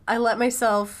I let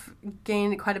myself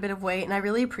gain quite a bit of weight, and I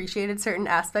really appreciated certain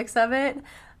aspects of it.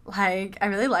 Like, I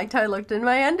really liked how I looked in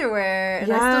my underwear,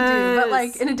 and I still do, but,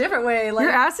 like, in a different way. Like,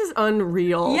 your ass is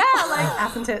unreal. Yeah, like,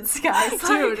 ass and tits, guys.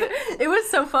 Dude. Like, it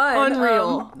was so fun.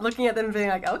 Unreal. Looking at them and being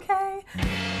like, okay.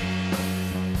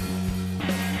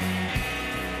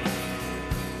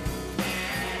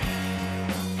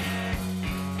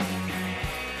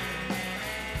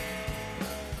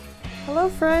 Hello,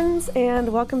 friends,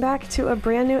 and welcome back to a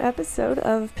brand new episode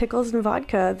of Pickles and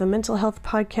Vodka, the mental health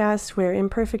podcast where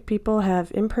imperfect people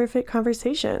have imperfect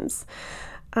conversations.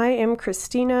 I am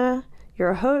Christina,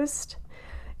 your host,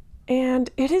 and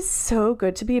it is so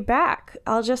good to be back.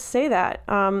 I'll just say that.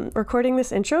 Recording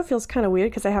this intro feels kind of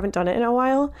weird because I haven't done it in a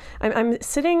while. I'm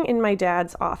sitting in my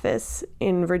dad's office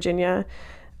in Virginia.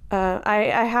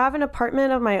 I have an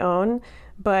apartment of my own,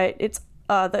 but it's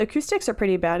the acoustics are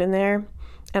pretty bad in there.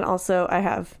 And also I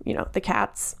have, the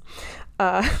cats.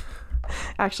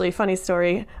 Actually, funny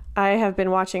story. I have been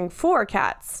watching 4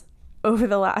 cats over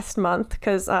the last month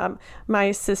because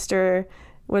my sister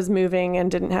was moving and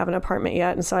didn't have an apartment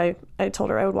yet. And so I told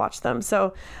her I would watch them.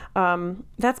 So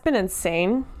that's been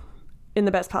insane in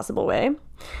the best possible way.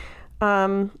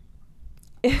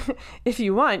 If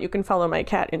you want, you can follow my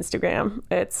cat Instagram.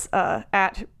 It's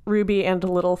at Ruby and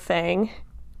Little Fang.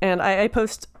 And I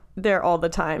post there all the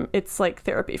time. It's like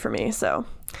therapy for me. So,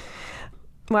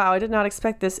 wow, I did not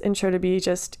expect this intro to be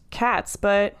just cats,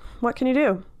 but what can you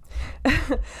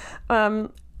do?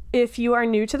 If you are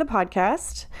new to the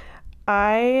podcast,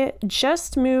 I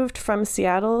just moved from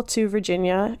Seattle to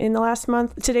Virginia in the last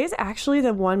month. Today's actually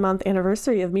the 1-month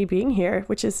anniversary of me being here,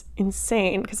 which is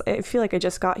insane because I feel like I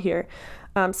just got here.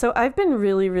 So I've been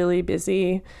really, really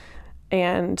busy,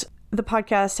 and the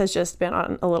podcast has just been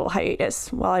on a little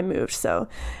hiatus while I moved. So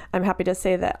I'm happy to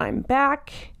say that I'm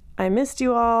back. I missed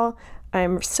you all.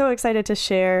 I'm so excited to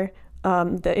share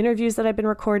the interviews that I've been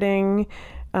recording.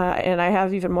 And I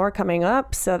have even more coming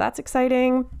up. So that's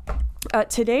exciting.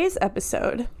 Today's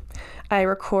episode, I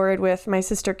record with my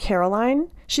sister Caroline.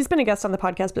 She's been a guest on the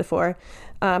podcast before.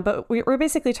 But we're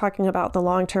basically talking about the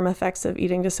long-term effects of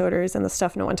eating disorders and the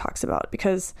stuff no one talks about.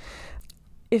 Because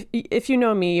if you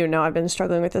know me, I've been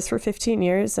struggling with this for 15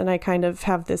 years, and I kind of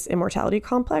have this immortality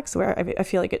complex where I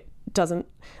feel like it doesn't,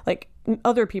 like,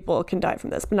 other people can die from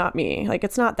this, but not me. Like,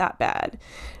 it's not that bad.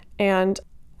 And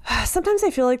sometimes I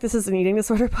feel like this is an eating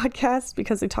disorder podcast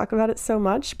because we talk about it so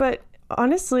much, but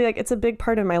honestly, like, it's a big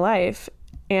part of my life.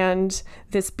 And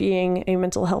this being a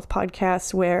mental health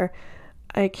podcast where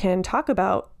I can talk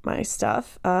about my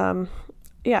stuff. I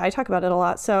talk about it a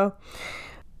lot. So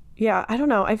yeah, I don't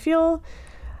know. I feel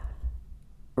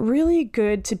really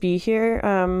good to be here.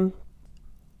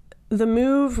 The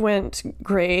move went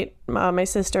great. My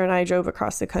sister and I drove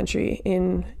across the country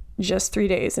in just 3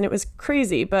 days, and it was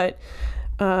crazy, but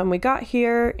we got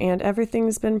here and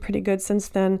everything's been pretty good since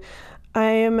then. I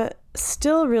am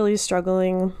still really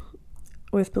struggling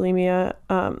with bulimia.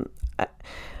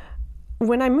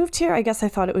 When I moved here, I guess I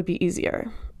thought it would be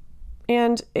easier.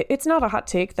 And it's not a hot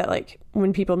take that, like,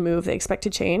 when people move, they expect to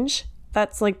change.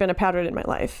 That's, like, been a pattern in my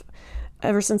life.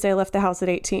 Ever since I left the house at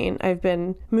 18, I've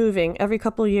been moving every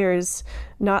couple of years,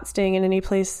 not staying in any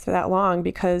place for that long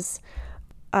because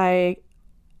I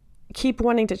keep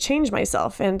wanting to change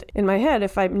myself. And in my head,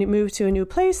 if I move to a new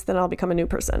place, then I'll become a new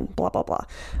person, blah, blah, blah.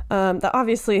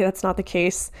 Obviously, that's not the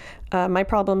case. My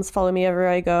problems follow me everywhere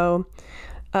I go.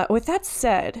 With that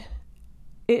said,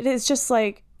 it is just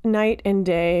like night and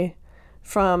day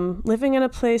from living in a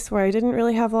place where I didn't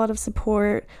really have a lot of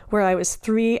support, where I was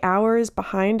 3 hours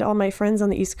behind all my friends on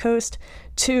the East Coast,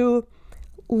 to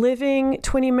living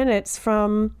 20 minutes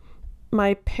from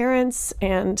my parents,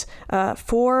 and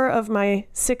 4 of my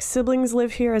 6 siblings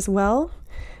live here as well.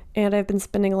 And I've been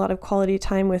spending a lot of quality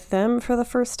time with them for the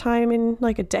first time in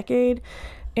like a decade.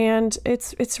 And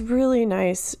it's really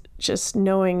nice just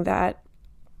knowing that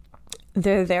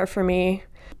they're there for me.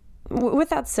 With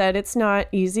that said, it's not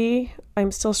easy.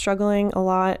 I'm still struggling a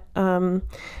lot.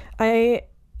 I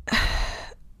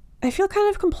feel kind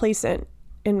of complacent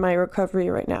in my recovery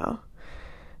right now,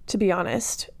 to be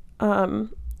honest.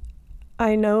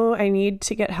 I know I need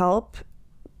to get help,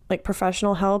 like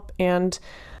professional help, and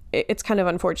it's kind of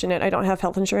unfortunate. I don't have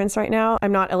health insurance right now.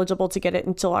 I'm not eligible to get it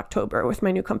until October with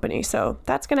my new company. So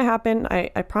that's going to happen.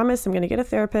 I promise I'm going to get a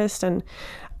therapist, and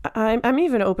I'm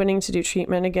even opening to do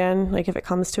treatment again, like if it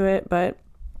comes to it, but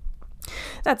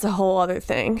that's a whole other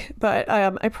thing. But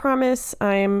I promise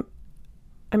I'm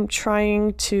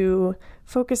trying to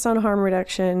focus on harm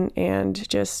reduction and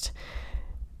just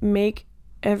make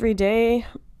every day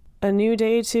a new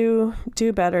day to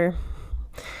do better.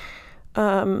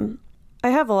 I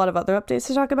have a lot of other updates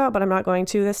to talk about, but I'm not going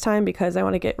to this time because I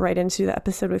want to get right into the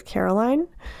episode with Caroline.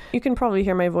 You can probably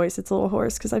hear my voice. It's a little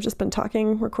hoarse because I've just been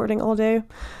recording all day.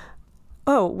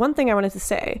 Oh, one thing I wanted to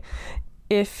say.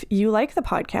 If you like the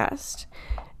podcast,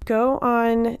 go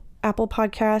on Apple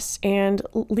Podcasts and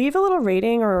leave a little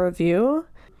rating or a review.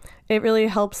 It really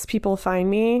helps people find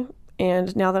me.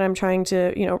 And now that I'm trying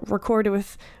to, record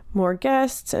with more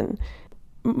guests and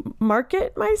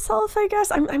market myself, I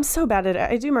guess. I'm so bad at it.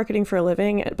 I do marketing for a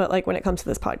living, but like when it comes to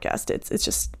this podcast, it's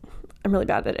just, I'm really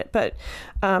bad at it. But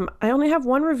I only have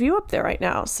one review up there right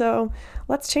now. So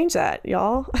let's change that,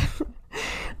 y'all.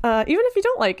 Even if you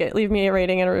don't like it, leave me a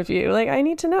rating and a review. Like, I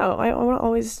need to know. I want to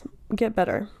always get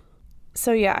better.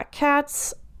 So yeah,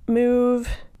 cats, move,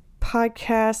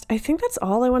 podcast. I think that's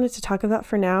all I wanted to talk about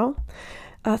for now.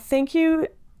 Thank you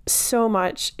so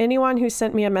much. Anyone who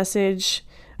sent me a message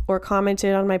or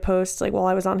commented on my post like while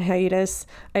I was on hiatus,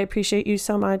 I appreciate you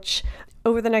so much.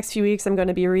 Over the next few weeks, I'm going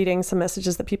to be reading some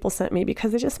messages that people sent me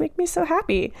because they just make me so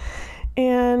happy.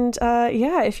 And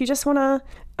if you just want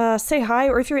to say hi,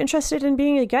 or if you're interested in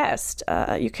being a guest,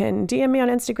 you can DM me on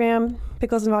Instagram,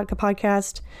 Pickles and Vodka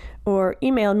Podcast, or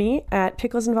email me at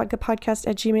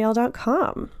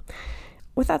picklesandvodkapodcast@gmail.com.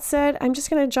 With that said, I'm just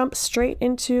going to jump straight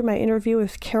into my interview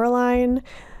with Caroline.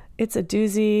 It's a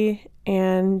doozy,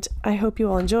 and I hope you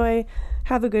all enjoy.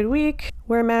 Have a good week.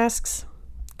 Wear masks.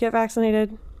 Get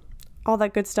vaccinated. All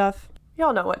that good stuff.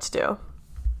 Y'all know what to do.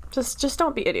 Just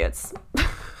don't be idiots.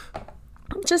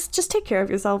 just take care of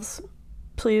yourselves,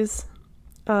 please.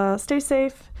 Stay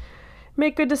safe.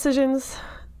 Make good decisions.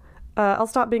 I'll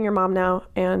stop being your mom now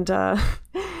and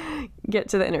get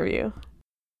to the interview.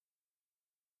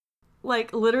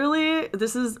 Like, literally,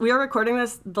 we are recording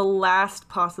this the last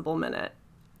possible minute.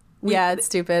 Yeah, it's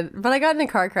stupid. But I got in a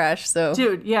car crash, so...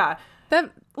 Dude, yeah. It's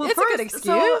a good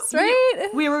excuse, right?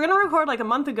 We were going to record like a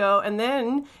month ago, and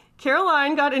then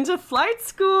Caroline got into flight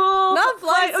school. Not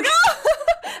flight school!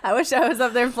 I wish I was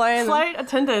up there flying. Flight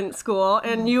attendant school,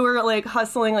 and you were like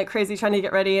hustling like crazy trying to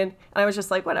get ready, and I was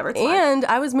just like, whatever, it's fine. And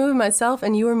I was moving myself,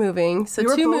 and you were moving. So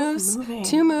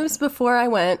two moves before I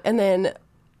went, and then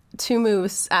 2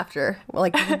 moves after,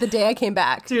 like the day I came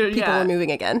back. Dude, people were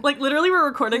moving again. Like, literally, we're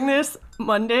recording this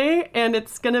Monday, and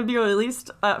it's gonna be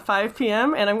released at 5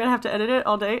 p.m. and I'm gonna have to edit it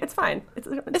all day. It's fine. It's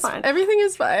fine. Everything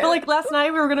is fine. But like last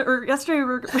night, yesterday we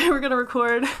were gonna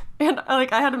record, and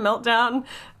like I had a meltdown.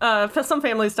 Some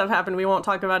family stuff happened. We won't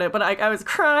talk about it. But I was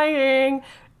crying,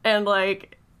 and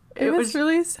like. It was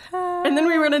really sad. And then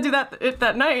we were going to do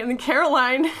that night, and then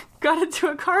Caroline got into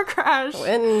a car crash.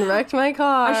 Went and wrecked my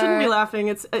car. I shouldn't be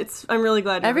laughing. I'm really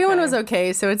glad everyone was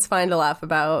okay, so it's fine to laugh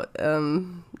about.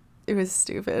 It was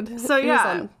stupid. So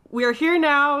yeah, we are here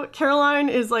now. Caroline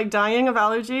is like dying of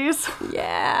allergies.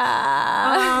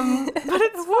 Yeah. But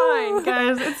it's fine,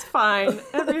 guys. It's fine.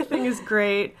 Everything is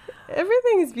great.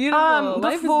 Everything is beautiful.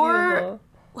 Life is beautiful.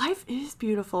 Life is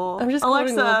beautiful. I'm just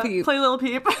Alexa, Lil Peep. Play Lil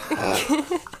Peep.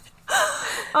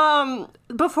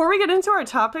 Before we get into our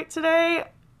topic today,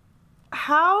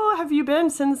 how have you been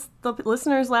since the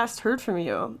listeners last heard from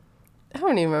you? I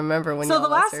don't even remember when. So the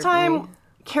last time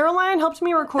Caroline helped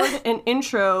me record an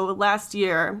intro last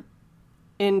year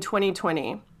in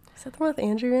 2020. Is that the one with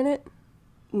Andrew in it?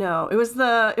 No, it was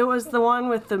the one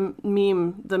with the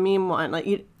meme one. Like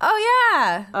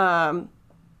yeah.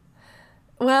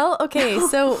 Well, okay,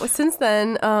 so since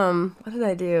then, what did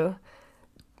I do?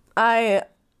 I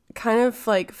kind of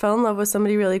like fell in love with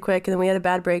somebody really quick, and then we had a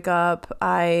bad breakup.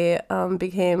 I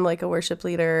became like a worship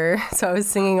leader, so I was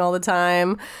singing all the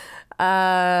time.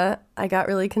 I got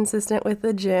really consistent with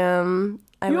the gym.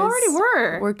 You already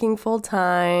were working full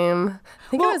time. I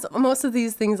think I was most of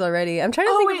these things already. I'm trying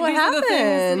to think of what happened. These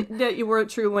are the things that you were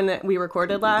true when we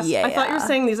recorded last. Yeah, I thought you were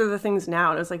saying these are the things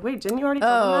now, and I was like, wait, didn't you already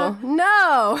tell me that?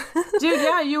 No. Dude,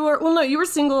 yeah, you were. Well, no, you were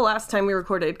single last time we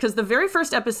recorded because the very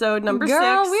first episode, number 6.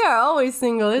 Girl, we are always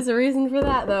single. There's a reason for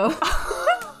that, though.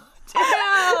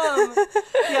 Damn.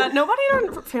 Yeah, nobody in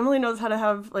our family knows how to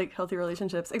have like healthy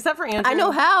relationships except for Andrew. I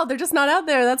know how. They're just not out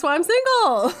there. That's why I'm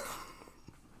single.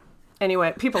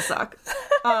 Anyway, people suck.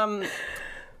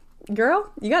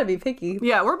 Girl, you gotta be picky.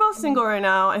 Yeah, we're both single right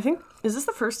now. I think, is this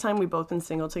the first time we've both been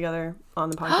single together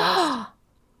on the podcast?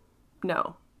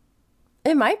 No.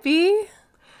 It might be.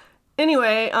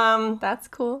 Anyway, that's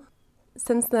cool.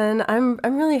 Since then, I'm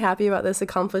really happy about this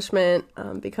accomplishment,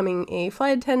 becoming a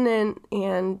flight attendant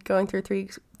and going through three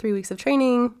weeks of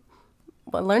training.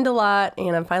 I learned a lot,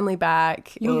 and I'm finally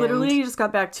back. You literally just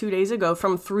got back 2 days ago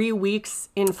from 3 weeks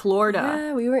in Florida.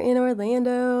 Yeah, we were in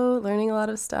Orlando learning a lot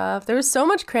of stuff. There was so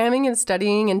much cramming and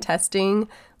studying and testing.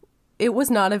 It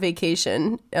was not a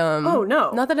vacation. Oh,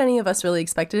 no. Not that any of us really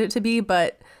expected it to be,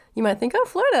 but you might think, oh,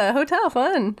 Florida, hotel,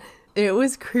 fun. It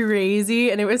was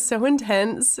crazy, and it was so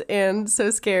intense and so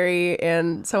scary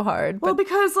and so hard. Well, but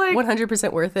because, like...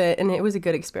 100% worth it, and it was a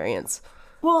good experience.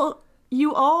 Well,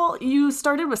 you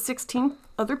started with 16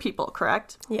 other people,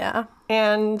 correct? Yeah.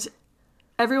 And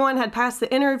everyone had passed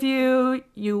the interview.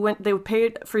 They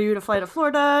paid for you to fly to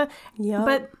Florida. Yeah.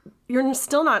 But you're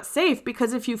still not safe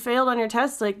because if you failed on your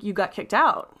test, like, you got kicked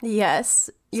out. Yes.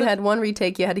 You had one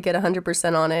retake. You had to get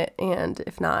 100% on it. And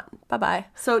if not, bye-bye.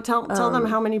 So tell them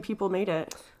how many people made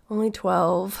it. Only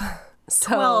 12.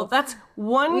 So 12. That's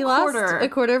one we quarter. lost a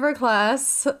quarter of our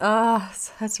class.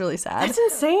 That's really sad. That's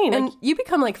insane. And you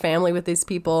become like family with these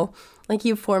people. Like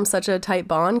you form such a tight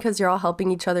bond because you're all helping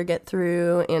each other get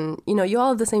through. And, you know, you all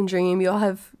have the same dream. You all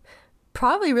have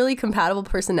probably really compatible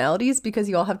personalities because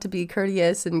you all have to be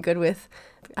courteous and good with,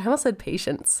 I almost said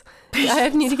patience. I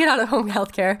need to get out of home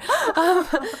healthcare.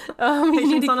 You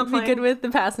need to be good with the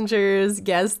passengers,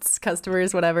 guests,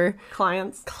 customers, whatever.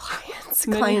 Clients.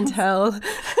 Clientele.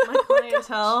 My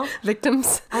clientele.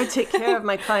 Victims. I take care of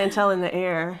my clientele in the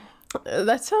air.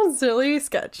 That sounds really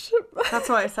sketch. That's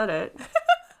why I said it.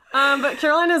 But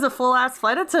Caroline is a full-ass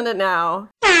flight attendant now.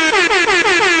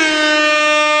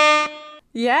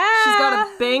 Yeah. She's got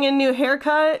a banging new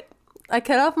haircut. I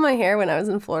cut off my hair when I was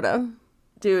in Florida.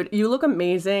 Dude, you look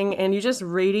amazing and you just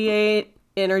radiate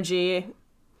energy.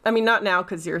 I mean, not now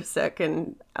because you're sick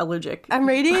and allergic. I'm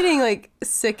radiating like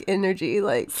sick energy,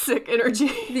 like sick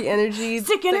energy. The energy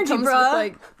sick that energy, comes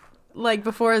bruh. with like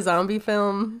before a zombie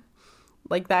film,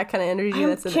 like that kind of energy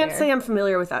that's in the air. I can't say I'm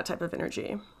familiar with that type of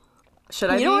energy. Should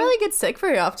I? You don't really get sick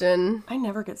very often. I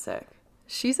never get sick.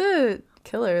 She's a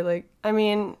killer. Like, I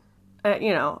mean,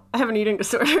 you know, I have an eating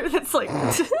disorder that's like.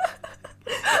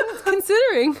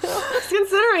 Considering,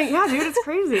 yeah, dude, it's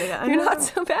crazy. You're not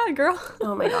so bad, girl.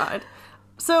 Oh my god.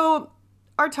 So,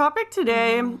 our topic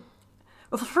today. Well,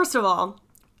 first of all,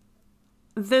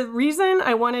 the reason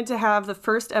I wanted to have the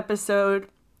first episode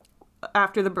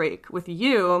after the break with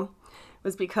you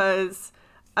was because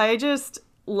I just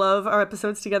love our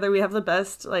episodes together. We have the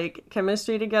best like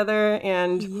chemistry together,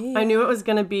 and yeah. I knew it was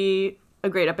going to be a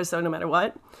great episode no matter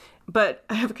what. But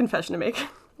I have a confession to make.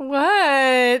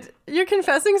 What? You're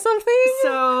confessing something?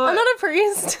 So I'm not a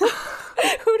priest. Who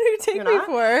do you take me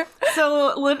for?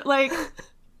 So like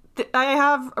I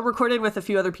have recorded with a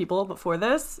few other people before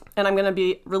this, and I'm going to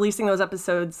be releasing those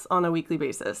episodes on a weekly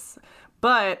basis.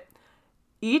 But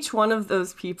each one of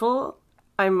those people,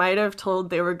 I might have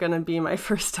told they were going to be my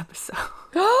first episode.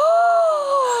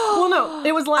 Well, no,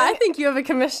 it was like... I think you have a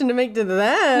commission to make to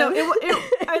them.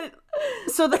 No,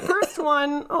 so the first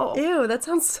one... Oh. Ew, that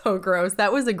sounds so gross.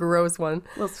 That was a gross one.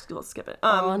 We'll skip it.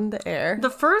 On the air. The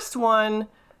first one,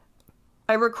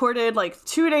 I recorded like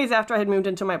 2 days after I had moved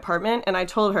into my apartment, and I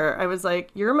told her, I was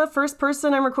like, you're my first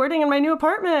person I'm recording in my new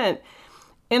apartment.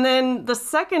 And then the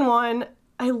second one,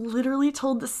 I literally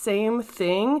told the same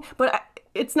thing, but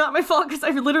it's not my fault because I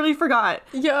literally forgot.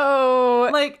 Yo.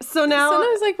 Like, so now...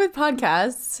 Sometimes, like, with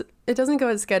podcasts, it doesn't go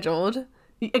as scheduled.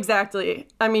 Exactly.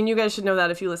 I mean, you guys should know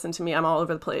that if you listen to me. I'm all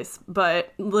over the place.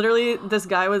 But literally, this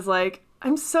guy was like,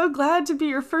 I'm so glad to be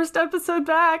your first episode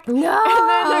back. No! And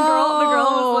then the girl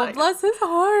was like... Bless his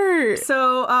heart.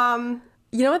 So,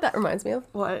 you know what that reminds me of?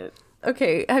 What?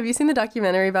 Okay, have you seen the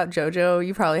documentary about JoJo?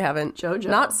 You probably haven't. JoJo?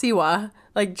 Not Siwa.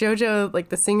 Like JoJo, like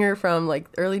the singer from like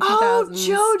early 2000s. Oh,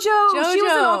 JoJo! She was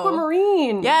in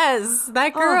Aquamarine! Yes,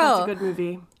 that girl. Oh, that's a good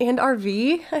movie. And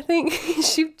RV, I think.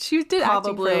 she did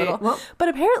acting for a little. Well, but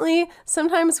apparently,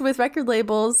 sometimes with record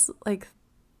labels, like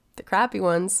the crappy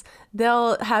ones,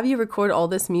 they'll have you record all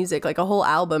this music, like a whole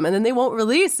album, and then they won't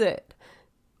release it.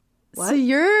 What? So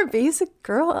you're a basic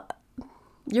girl.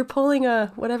 You're pulling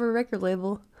a whatever record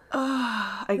label.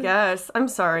 I guess. I'm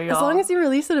sorry, y'all. As long as you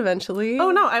release it eventually.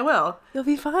 Oh, no, I will. You'll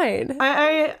be fine.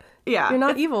 Yeah. You're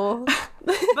not evil.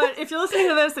 But if you're listening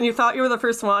to this and you thought you were the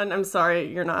first one, I'm sorry,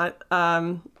 you're not.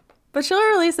 But she'll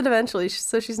release it eventually,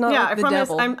 so she's not like the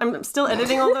devil. Yeah, I promise. I'm still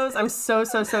editing all those. I'm so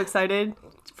excited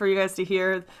for you guys to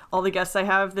hear all the guests I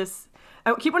have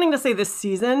I keep wanting to say this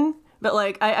season, but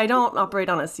like I don't operate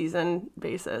on a season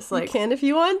basis. Like, you can if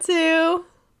you want to.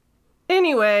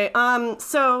 Anyway,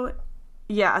 so...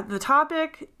 Yeah, the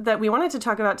topic that we wanted to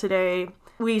talk about today,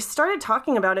 we started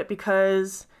talking about it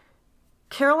because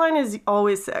Caroline is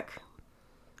always sick.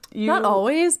 Not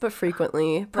always, but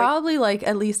frequently. Probably like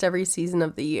at least every season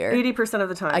of the year. 80% of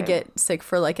the time. I get sick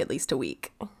for like at least a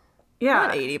week. Yeah.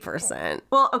 Not 80%.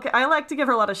 Well, okay, I like to give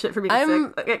her a lot of shit for being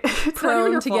sick. I'm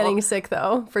prone to getting sick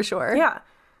though, for sure. Yeah.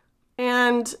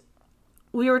 And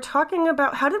we were talking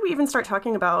about, how did we even start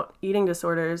talking about eating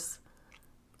disorders?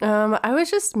 I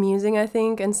was just musing, I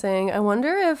think, and saying, I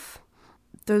wonder if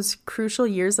those crucial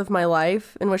years of my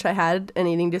life in which I had an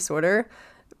eating disorder,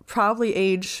 probably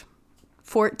age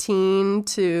 14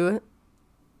 to,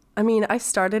 I mean, I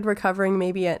started recovering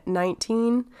maybe at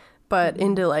 19, but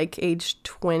into like age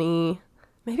 20,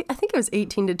 maybe I think it was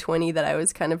 18 to 20 that I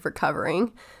was kind of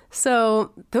recovering.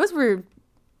 So those were,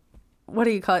 what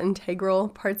do you call it, integral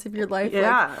parts of your life?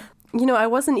 Yeah. Like, I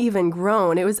wasn't even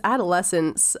grown. It was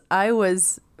adolescence. I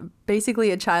was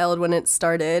basically a child when it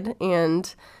started.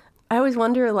 And I always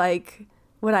wonder, like,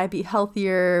 would I be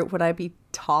healthier? Would I be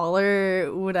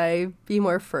taller? Would I be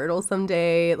more fertile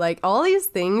someday? Like, all these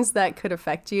things that could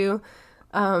affect you.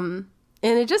 And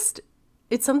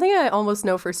it's something I almost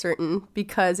know for certain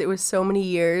because it was so many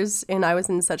years and I was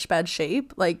in such bad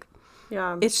shape. Like,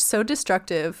 Yeah. it's so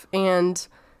destructive and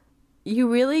you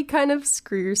really kind of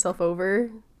screw yourself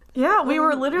over. Yeah, we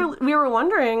were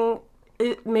wondering,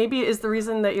 maybe is the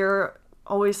reason that you're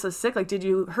always so sick, like, did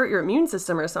you hurt your immune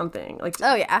system or something? Like,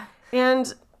 Oh, yeah.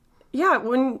 and yeah,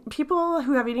 when people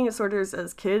who have eating disorders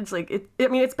as kids, like,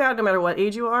 it's bad no matter what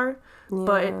age you are,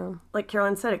 but like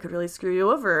Carolyn said, it could really screw you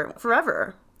over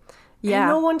forever. Yeah. And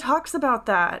no one talks about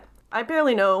that. I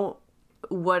barely know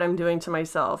what I'm doing to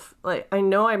myself. Like, I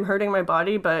know I'm hurting my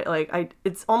body, but like,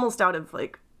 it's almost out of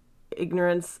like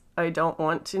ignorance. I don't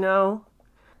want to know.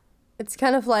 It's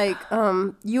kind of like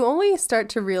you only start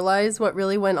to realize what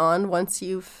really went on once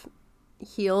you've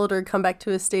healed or come back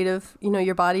to a state of,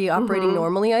 your body operating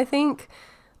normally, I think.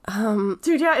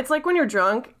 Dude, yeah, it's like when you're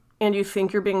drunk and you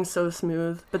think you're being so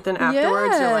smooth, but then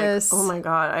afterwards you're like, Yes. oh my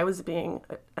God, I was being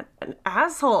an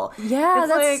asshole. Yeah, It's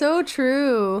that's like, so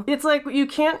true. It's like you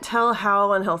can't tell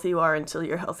how unhealthy you are until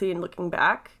you're healthy and looking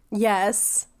back.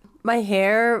 Yes. My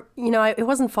hair, it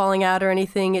wasn't falling out or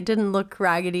anything. It didn't look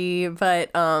raggedy, but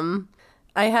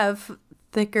I have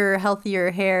thicker,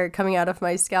 healthier hair coming out of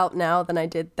my scalp now than I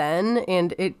did then,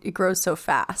 and it grows so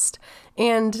fast.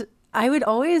 And I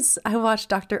watched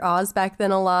Dr. Oz back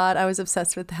then a lot. I was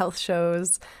obsessed with the health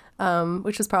shows,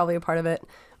 which was probably a part of it.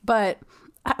 But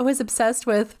I was obsessed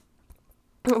with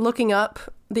looking up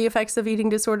the effects of eating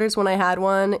disorders when I had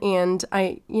one. And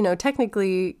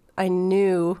technically I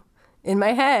knew in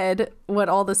my head what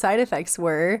all the side effects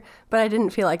were, but I didn't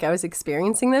feel like I was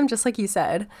experiencing them, just like you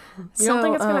said. You don't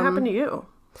think it's going to happen to you?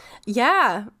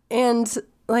 Yeah. And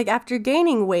like after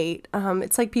gaining weight,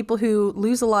 it's like people who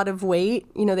lose a lot of weight,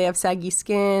 they have saggy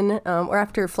skin, or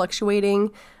after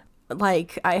fluctuating,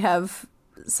 like I have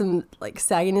some like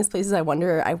sagginess places I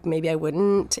wonder maybe I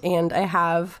wouldn't. And I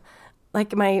have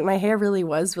like my hair really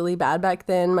was really bad back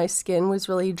then. My skin was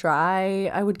really dry.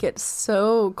 I would get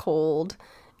so cold.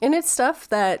 And it's stuff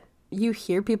that you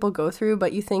hear people go through,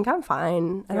 but you think, I'm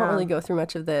fine. I don't really go through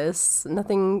much of this.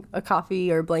 Nothing a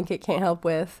coffee or blanket can't help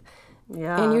with.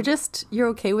 Yeah. And you're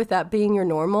okay with that being your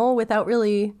normal without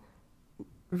really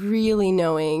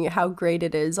knowing how great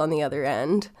it is on the other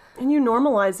end. And you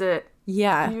normalize it.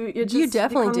 Yeah, It just you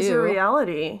definitely becomes do. your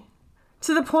reality.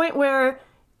 To the point where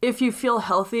if you feel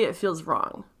healthy, it feels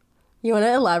wrong. You want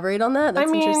to elaborate on that?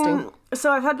 That's interesting.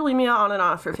 So I've had bulimia on and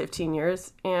off for 15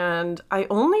 years, and I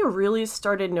only really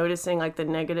started noticing like the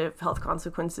negative health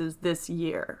consequences this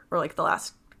year, or like the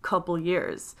last couple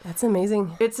years. That's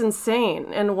amazing. It's insane.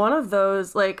 And one of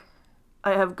those, like,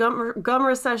 I have gum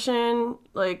recession,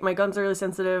 like my gums are really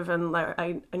sensitive, and like,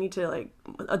 I need to, like,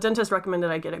 a dentist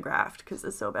recommended I get a graft because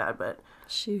it's so bad, but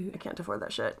Shoot. I can't afford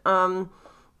that shit.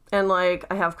 And like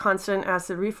I have constant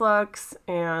acid reflux,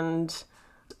 and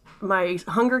my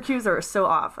hunger cues are so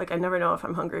off. Like I never know if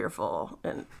I'm hungry or full.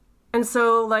 And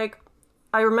so like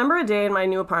I remember a day in my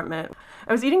new apartment,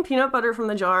 I was eating peanut butter from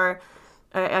the jar.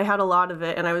 I had a lot of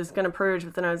it and I was going to purge,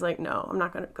 but then I was like, no, I'm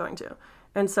not going to.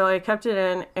 And so I kept it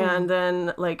in. And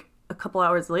then like a couple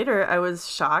hours later, I was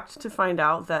shocked to find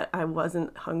out that I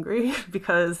wasn't hungry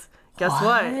because guess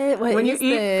what? When you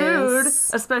eat food,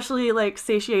 especially like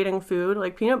satiating food,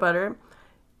 like peanut butter,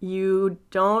 you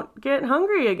don't get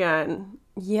hungry again.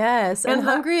 Yes, and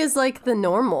hungry is like the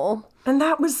normal. And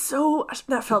that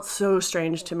felt so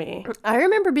strange to me. I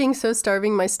remember being so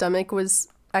starving my stomach was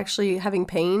actually having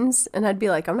pains, and I'd be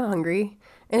like, I'm not hungry.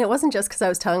 And it wasn't just because I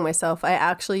was telling myself. I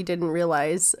actually didn't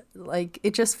realize, like,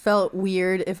 it just felt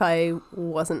weird if I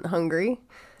wasn't hungry.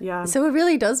 Yeah. So it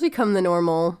really does become the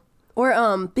normal.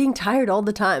 Or being tired all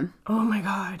the time. Oh my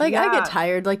God. Like, yeah. I get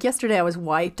tired. Like, yesterday I was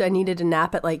wiped. I needed a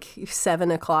nap at like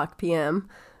 7 o'clock p.m.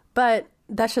 But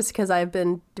that's just because I've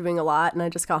been doing a lot and I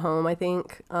just got home, I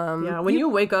think. Yeah, when you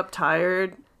wake up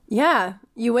tired. Yeah,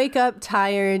 you wake up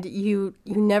tired. You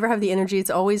never have the energy. It's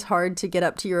always hard to get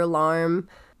up to your alarm.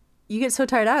 You get so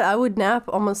tired out. I would nap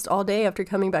almost all day after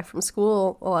coming back from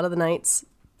school a lot of the nights.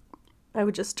 I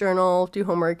would just journal, do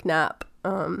homework, nap.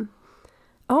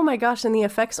 Oh my gosh, and the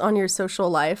effects on your social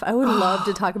life. I would love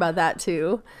to talk about that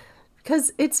too,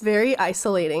 because it's very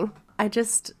isolating. I've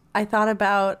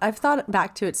thought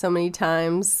back to it so many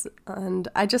times, and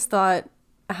I just thought,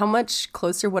 how much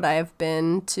closer would I have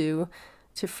been to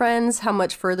friends? How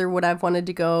much further would I have wanted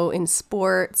to go in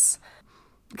sports?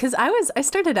 Because I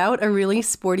started out a really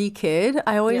sporty kid.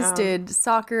 I always did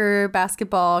soccer,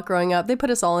 basketball growing up. They put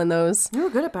us all in those. You were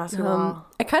good at basketball.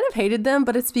 I kind of hated them,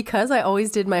 but it's because I always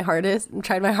did my hardest,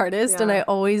 tried my hardest, and I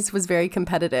always was very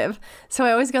competitive. So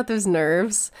I always got those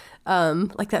nerves,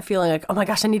 like that feeling like, oh my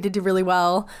gosh, I need to do really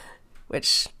well,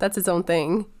 which that's its own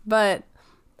thing. But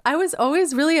I was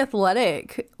always really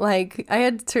athletic. Like, I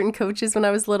had certain coaches when I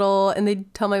was little, and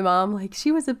they'd tell my mom, like,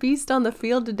 she was a beast on the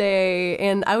field today.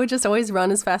 And I would just always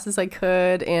run as fast as I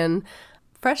could. And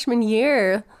freshman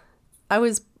year, I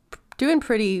was doing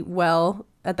pretty well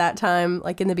at that time,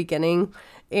 like in the beginning.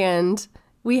 And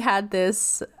we had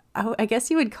this, I guess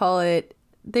you would call it,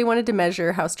 they wanted to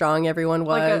measure how strong everyone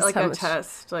was. Like a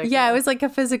test. It was like a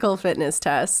physical fitness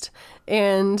test.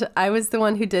 And I was the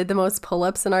one who did the most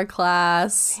pull-ups in our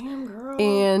class. Damn, girl.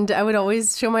 And I would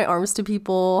always show my arms to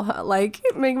people, like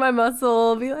make my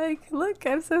muscle, be like, look,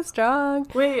 I'm so strong.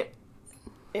 Wait,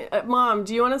 Mom,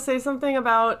 do you want to say something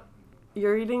about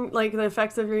your eating, like the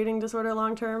effects of your eating disorder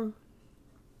long term?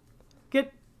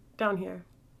 Get down here.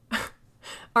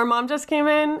 Our mom just came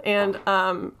in,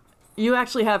 and you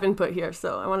actually have input here,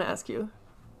 so I want to ask you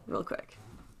real quick.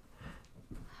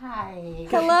 Hi.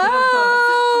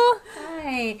 Hello.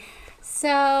 Hi.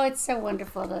 So it's so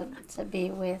wonderful to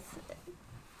be with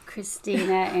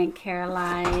Christina and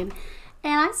Caroline.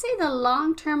 And I see the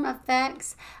long-term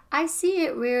effects. I see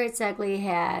it rear its ugly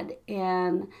head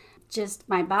in just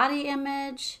my body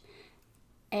image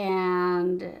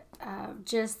and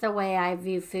just the way I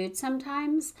view food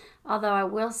sometimes. Although I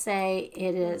will say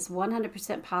it is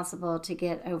 100% possible to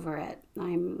get over it.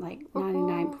 I'm like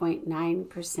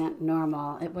 99.9%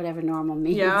 normal, at whatever normal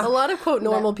means. Yeah. A lot of, quote,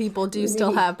 normal people do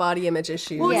still have body image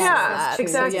issues. Well, Yes, yeah, that's true.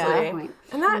 exactly. That's a good point.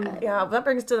 And that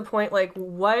brings to the point, like,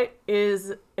 what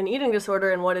is an eating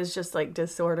disorder and what is just like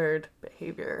disordered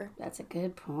behavior? That's a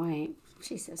good point.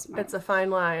 She's so smart. It's a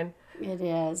fine line. It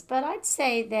is. But I'd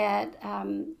say that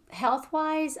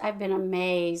health-wise, I've been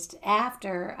amazed.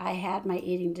 After I had my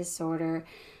eating disorder,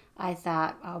 I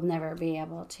thought I'll never be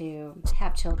able to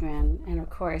have children. And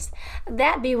of course,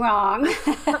 that'd be wrong.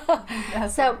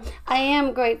 So I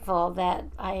am grateful that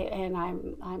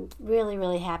I'm really,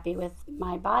 really happy with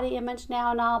my body image now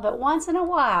and all. But once in a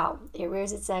while, it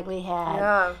rears its ugly head.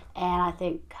 Yeah. And I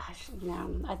think, gosh,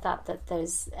 I thought that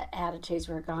those attitudes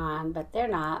were gone, but they're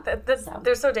not.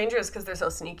 They're so dangerous because they're so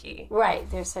sneaky. Right,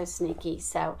 they're so sneaky.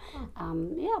 So,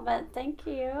 but thank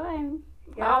you. I'm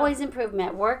always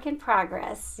improvement, work in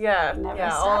progress. Yeah, Never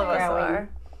all stop of us growing. are.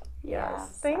 Yeah.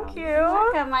 Thank you. You're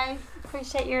welcome. I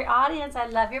appreciate your audience. I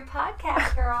love your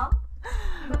podcast, girl.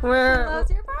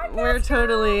 We're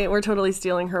totally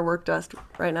stealing her work dust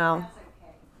right now.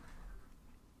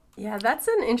 Yeah, that's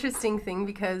an interesting thing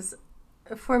because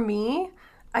for me,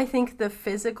 I think the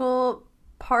physical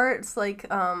parts, like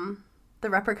the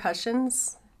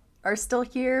repercussions, are still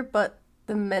here, but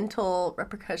the mental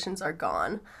repercussions are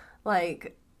gone.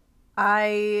 Like,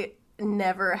 I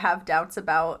never have doubts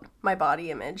about my body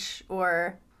image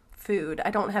or food. I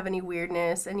don't have any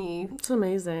weirdness, It's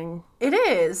amazing. It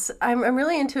is. I'm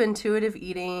really into intuitive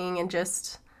eating and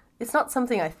just, it's not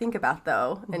something I think about,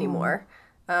 though, anymore.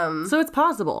 So it's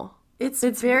possible. It's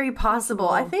very possible.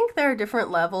 I think there are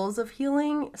different levels of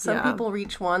healing. Some people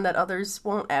reach one that others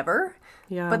won't ever.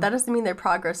 Yeah. But that doesn't mean their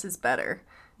progress is better.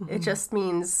 It just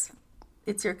means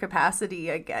it's your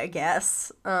capacity, I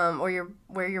guess, or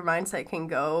where your mindset can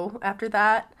go after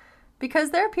that. Because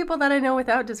there are people that I know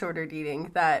without disordered eating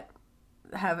that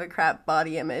have a crap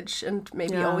body image and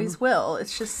maybe always will.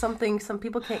 It's just something some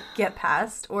people can't get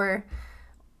past, or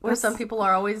some people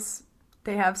are always,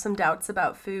 they have some doubts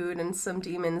about food and some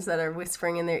demons that are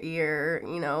whispering in their ear,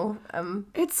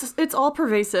 It's all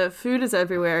pervasive. Food is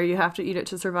everywhere. You have to eat it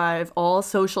to survive. All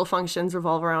social functions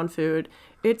revolve around food.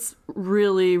 It's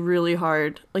really, really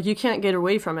hard. Like, you can't get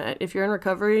away from it. If you're in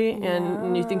recovery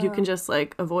and you think you can just,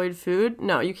 like, avoid food,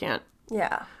 no, you can't.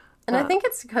 Yeah. And I think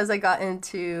it's because I got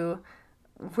into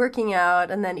working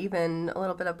out and then even a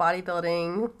little bit of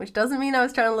bodybuilding, which doesn't mean I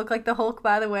was trying to look like the Hulk,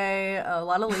 by the way. A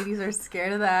lot of ladies are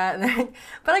scared of that.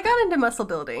 But I got into muscle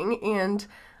building, and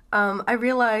I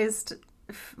realized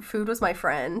food was my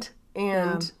friend.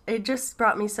 And it just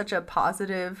brought me such a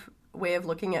positive way of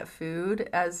looking at food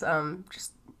as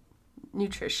just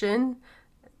nutrition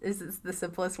is the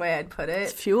simplest way I'd put it.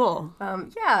 It's fuel.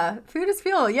 Food is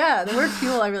fuel. Yeah, the word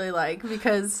fuel I really like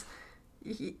because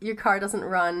your car doesn't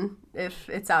run if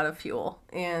it's out of fuel.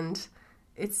 And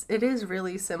it is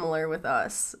really similar with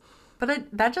us. But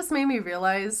that just made me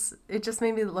realize, it just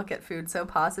made me look at food so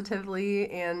positively,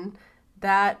 and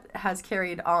that has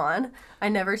carried on. I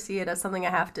never see it as something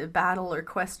I have to battle or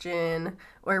question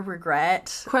or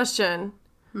regret. Question.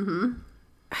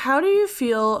 How do you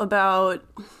feel about,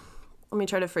 let me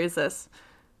try to phrase this.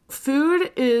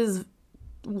 Food is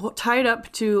tied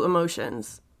up to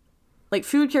emotions. Like,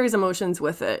 food carries emotions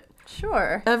with it.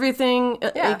 Sure. Everything,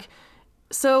 Yeah. like,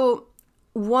 so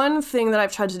one thing that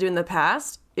I've tried to do in the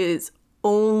past is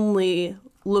only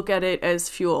look at it as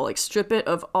fuel, like strip it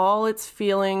of all its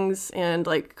feelings and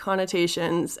like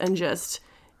connotations, and just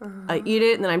I eat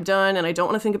it and then I'm done and I don't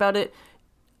want to think about it.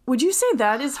 Would you say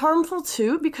that is harmful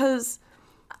too? Because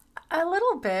A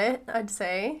little bit, I'd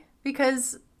say,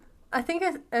 because I think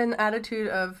an attitude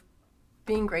of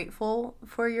being grateful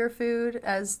for your food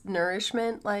as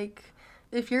nourishment, like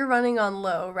if you're running on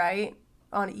low, right,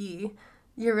 on E,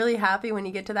 you're really happy when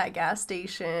you get to that gas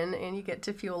station and you get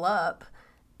to fuel up.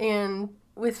 And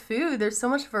with food, there's so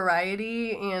much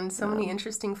variety and so many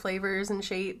interesting flavors and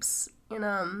shapes.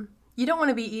 And you don't want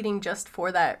to be eating just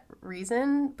for that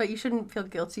reason, but you shouldn't feel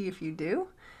guilty if you do.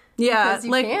 yeah, Because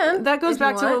you like can, that goes if you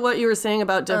back to want. what you were saying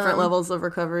about different levels of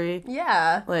recovery.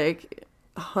 Yeah. Like,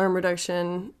 harm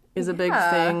reduction is a big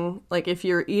Yeah. thing. Like, if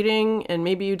you're eating and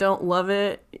maybe you don't love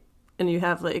it and you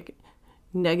have like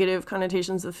negative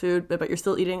connotations of food, but you're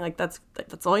still eating, like that's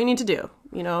all you need to do,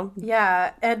 you know?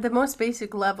 Yeah. At the most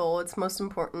basic level, it's most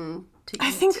important to eat.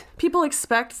 I think people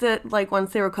expect that like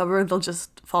once they recover, they'll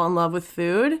just fall in love with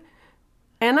food.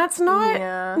 And that's not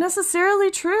Yeah.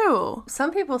 necessarily true.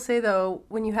 Some people say, though,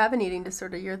 when you have an eating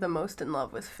disorder, you're the most in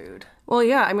love with food. Well,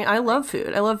 yeah, I mean, I love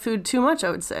food. I love food too much, I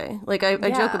would say. Like, I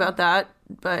joke Yeah. about that,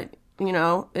 but, you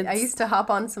know, it's... I used to hop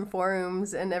on some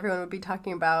forums and everyone would be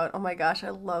talking about, oh my gosh,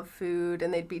 I love food.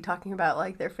 And they'd be talking about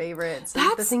like their favorites and the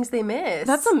That's- things they miss.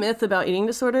 That's a myth about eating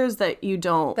disorders, that you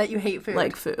don't that you hate food.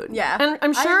 like food. Yeah. And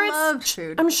I'm sure I it's... love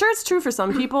food. I'm sure it's true for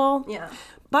some people. Yeah.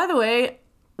 By the way,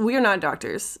 we are not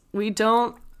doctors. We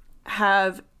don't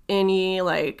have any,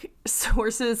 like,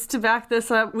 sources to back this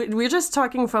up. We're just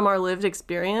talking from our lived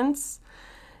experience.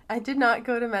 I did not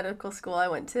go to medical school. I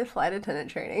went to flight attendant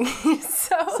training.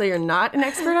 So you're not an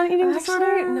expert on eating disorders?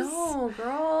 Actually, no,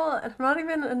 girl. I'm not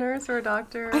even a nurse or a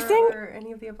doctor I think- or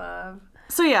any of the above.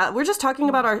 So yeah, we're just talking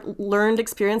about our learned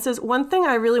experiences. One thing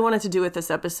I really wanted to do with this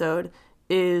episode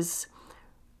is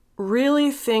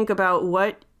really think about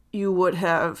what you would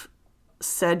have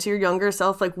said to your younger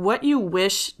self, like what you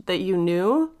wish that you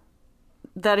knew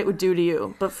that it would do to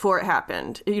you before it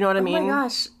happened. You know what I mean? Oh my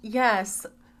gosh, yes.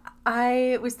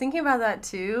 I was thinking about that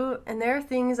too, and there are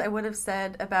things I would have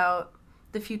said about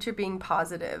the future being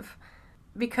positive,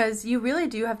 because you really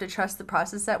do have to trust the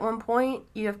process at one point.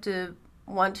 You have to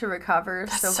want to recover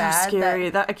so bad. Scary.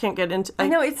 That I can't get into. I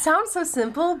know, it sounds so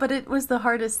simple, but it was the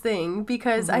hardest thing,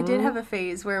 because I did have a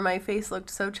phase where my face looked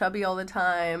so chubby all the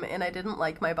time and I didn't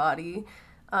like my body.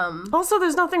 Also,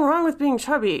 there's nothing wrong with being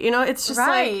chubby. You know, it's just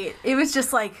like, It was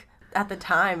just like, at the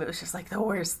time, it was just like the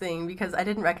worst thing, because I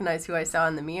didn't recognize who I saw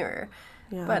in the mirror.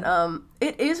 Yeah. But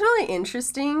it is really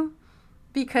interesting,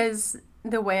 because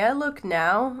the way I look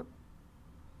now,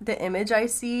 the image I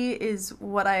see is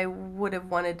what I would have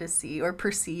wanted to see or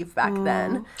perceive back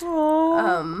then.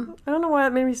 oh, I don't know why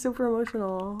that made me super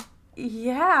emotional.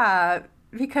 Yeah,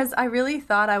 because I really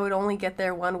thought I would only get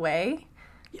there one way.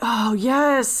 Oh,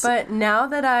 yes. But now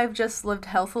that I've just lived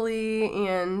healthily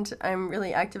and I'm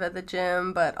really active at the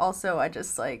gym, but also I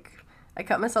just like, I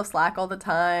cut myself slack all the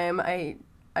time. I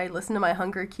listen to my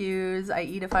hunger cues. I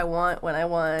eat if I want, when I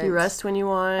want. You rest when you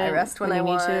want. I rest when I you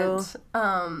need want.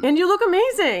 to. And you look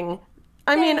amazing.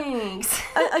 I mean, Thanks.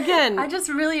 again, I just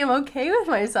really am okay with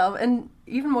myself. And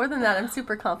even more than that, I'm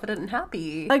super confident and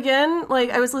happy. again,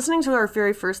 like I was listening to our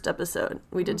very first episode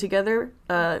we did together,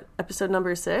 episode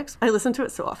number 6. I listen to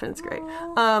it so often; it's great.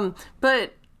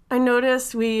 But I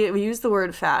noticed we use the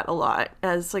word fat a lot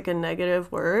as like a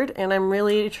negative word, and I'm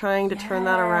really trying to turn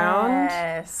that around.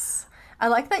 Yes. I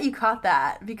like that you caught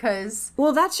that, because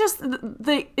Well, that's just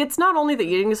it's not only the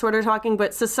eating disorder talking,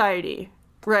 but society,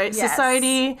 right? Yes.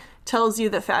 Society tells you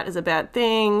that fat is a bad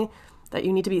thing, that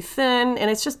you need to be thin,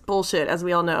 and it's just bullshit, as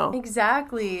we all know.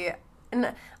 exactly.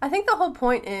 And I think the whole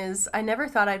point is, I never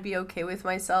thought I'd be okay with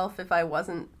myself if I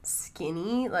wasn't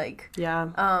skinny. Like, Yeah.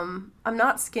 I'm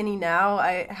not skinny now.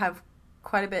 I have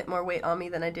quite a bit more weight on me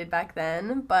than I did back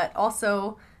then. But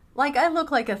also, like, I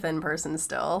look like a thin person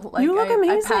still. Like, You look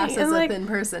amazing, I pass and, as like- a thin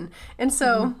person. And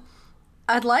so,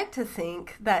 I'd like to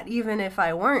think that even if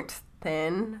I weren't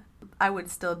thin, I would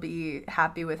still be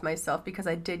happy with myself because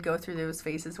I did go through those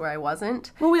phases where I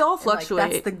wasn't. Well, we all And, like,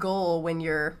 fluctuate. that's the goal when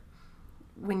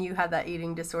you have that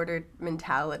eating disorder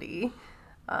mentality.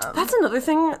 That's another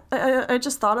thing I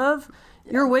just thought of.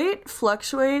 Your weight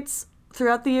fluctuates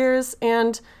throughout the years,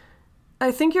 and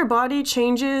I think your body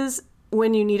changes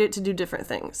when you need it to do different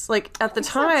things. Like at the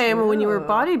time when you were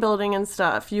bodybuilding and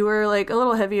stuff, you were like a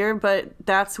little heavier, but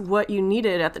that's what you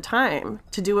needed at the time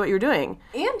to do what you're doing.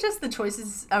 And just the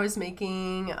choices I was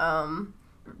making,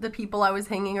 the people I was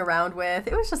hanging around with.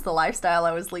 It was just the lifestyle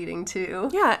I was leading to.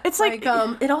 Yeah, it's like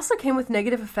it also came with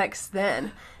negative effects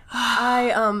then.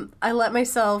 I let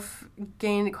myself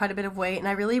gain quite a bit of weight, and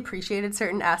I really appreciated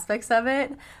certain aspects of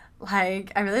it.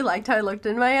 Like, I really liked how I looked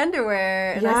in my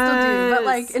underwear, and I still do, but,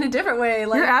 like, in a different way.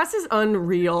 Like, your ass is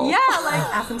unreal. yeah, like,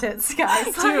 ass and tits,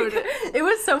 guys. Dude. Like, it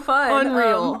was so fun.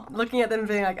 Unreal. Looking at them and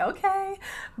being like, okay.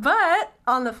 But,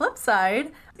 on the flip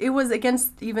side, it was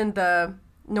against even the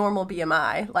normal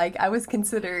BMI. Like, I was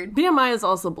considered... BMI is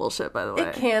also bullshit, by the way.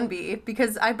 It can be,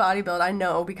 because I bodybuild, I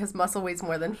know, because muscle weighs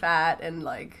more than fat, and,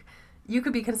 like... You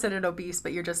could be considered obese,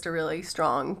 but you're just a really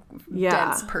strong,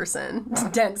 dense person.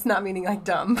 Dense, not meaning like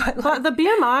dumb, but like... But the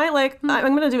BMI, like,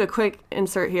 I'm going to do a quick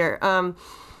insert here.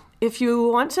 If you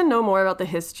want to know more about the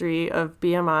history of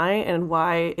BMI and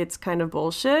why it's kind of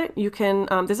bullshit, you can,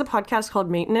 there's a podcast called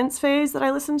Maintenance Phase that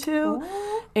I listen to.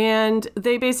 Ooh. And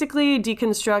they basically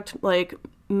deconstruct, like,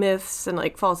 myths and,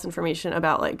 like, false information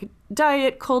about, like,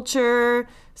 diet culture,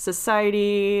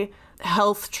 society,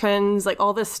 health trends, like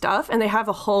all this stuff, and they have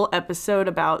a whole episode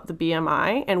about the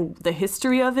BMI and the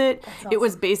history of it. That's awesome. It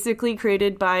was basically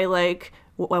created by like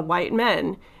white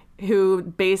men who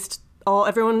based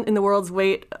everyone in the world's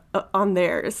weight on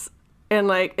theirs, and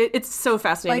like it's so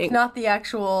fascinating. Like not the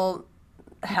actual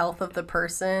health of the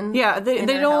person. Yeah, they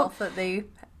don't. Health that they.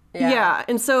 Yeah,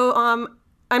 and so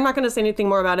I'm not going to say anything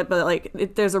more about it, but like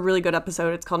there's a really good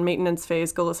episode. It's called Maintenance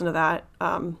Phase. Go listen to that.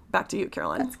 Back to you,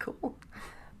 Caroline. That's cool.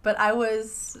 But I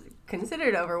was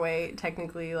considered overweight,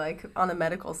 technically, like, on the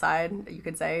medical side, you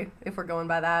could say, if we're going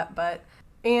by that.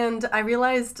 And I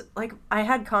realized, like, I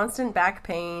had constant back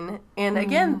pain. And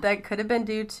again, that could have been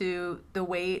due to the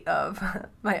weight of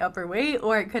my upper weight,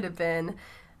 or it could have been,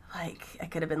 like, I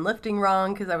could have been lifting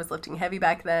wrong because I was lifting heavy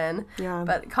back then. Yeah.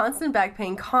 But constant back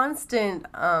pain, constant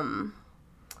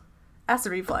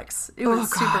acid reflux. It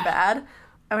was super bad.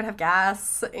 I would have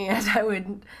gas,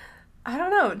 and I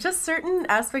don't know, just certain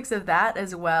aspects of that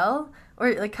as well,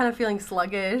 or like kind of feeling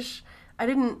sluggish. I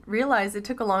didn't realize it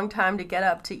took a long time to get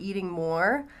up to eating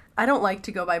more. I don't like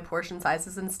to go by portion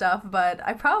sizes and stuff, but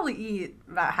I probably eat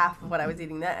about half of what I was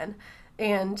eating then.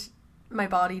 And my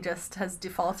body just has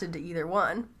defaulted to either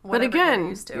one. But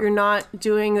again, you're not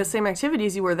doing the same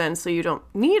activities you were then, so you don't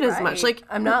need as much. Like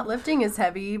I'm not lifting as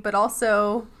heavy, but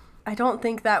also I don't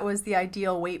think that was the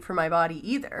ideal weight for my body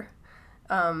either.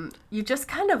 You just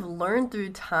kind of learn through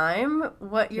time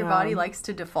what your body likes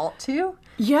to default to.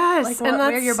 Yes. Like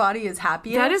where your body is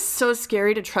happiest. That is so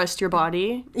scary to trust your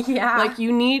body. Yeah. Like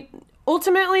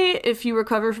ultimately, if you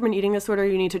recover from an eating disorder,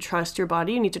 you need to trust your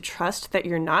body. You need to trust that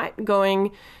you're not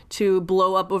going to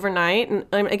blow up overnight. And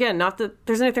again, not that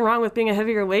there's anything wrong with being a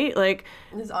heavier weight. Like,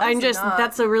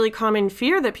 that's a really common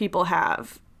fear that people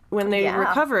have when they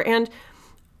recover. And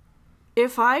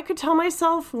if I could tell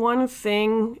myself one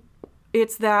thing,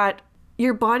 it's that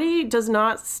your body does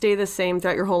not stay the same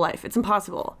throughout your whole life. It's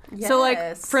impossible. Yes. So,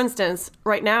 like, for instance,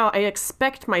 right now, I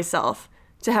expect myself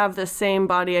to have the same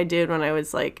body I did when I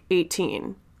was, like,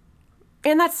 18.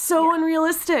 And that's so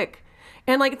unrealistic.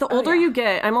 And, like, the older you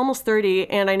get, I'm almost 30,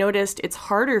 and I noticed it's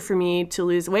harder for me to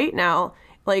lose weight now.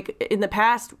 Like, in the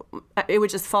past, it would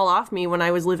just fall off me when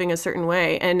I was living a certain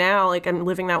way. And now, like, I'm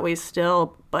living that way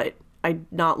still, but I'm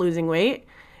not losing weight.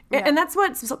 Yeah. And that's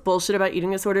what's bullshit about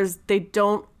eating disorders. They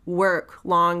don't work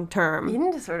long term. Eating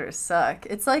disorders suck.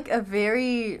 It's like a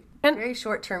very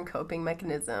short-term coping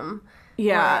mechanism.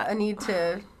 Yeah. I need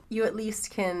to... You at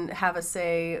least can have a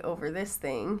say over this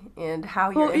thing and how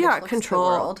your image looks control.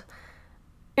 To the world.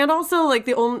 And also, like,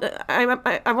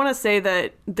 I want to say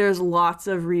that there's lots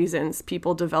of reasons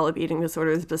people develop eating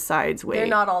disorders besides weight. They're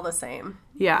not all the same.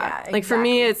 Yeah. Exactly. Like, for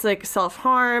me, it's, like,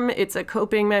 self-harm. It's a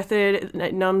coping method.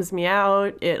 It numbs me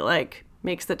out. It, like,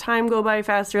 makes the time go by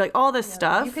faster. Like, all this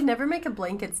stuff. You could never make a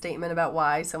blanket statement about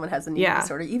why someone has an eating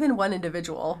disorder. Even one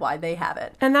individual, why they have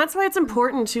it. And that's why it's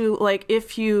important to, like,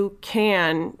 if you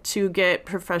can, to get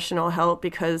professional help,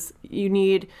 because you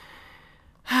need...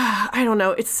 I don't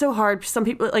know. It's so hard. Some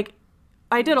people, like,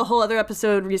 I did a whole other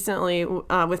episode recently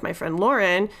with my friend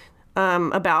Lauren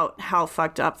about how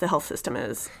fucked up the health system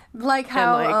is. Like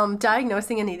how like-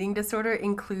 diagnosing an eating disorder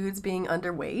includes being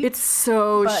underweight. It's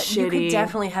so but shitty. you could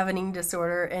definitely have an eating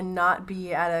disorder and not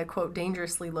be at a, quote,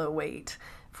 dangerously low weight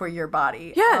for your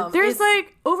body. Yeah, there's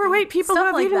like overweight people who stuff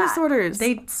have like eating that. disorders.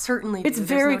 They certainly do. It's There's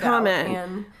very no doubt. common.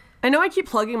 And I know I keep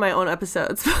plugging my own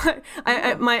episodes, but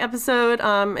my episode,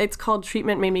 it's called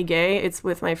Treatment Made Me Gay. It's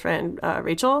with my friend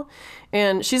Rachel,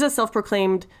 and she's a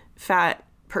self-proclaimed fat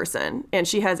person, and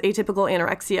she has atypical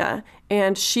anorexia,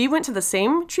 and she went to the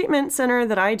same treatment center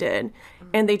that I did,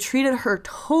 and they treated her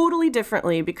totally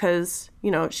differently because,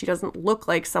 you know, she doesn't look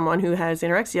like someone who has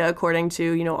anorexia, according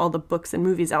to, you know, all the books and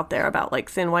movies out there about like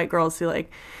thin white girls who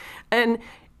like, and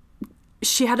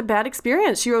she had a bad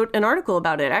experience. She wrote an article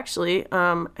about it, actually.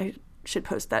 I should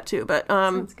post that too, but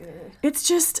sounds good. it's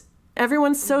just,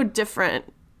 everyone's so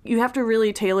different. You have to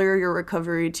really tailor your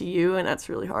recovery to you, and that's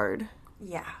really hard.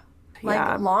 Yeah. Like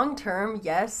Yeah. long term,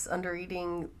 yes, under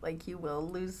eating, like you will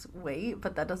lose weight,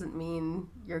 but that doesn't mean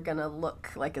you're gonna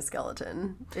look like a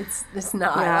skeleton. It's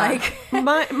not like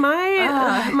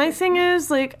my thing is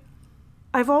like,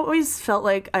 I've always felt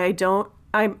like I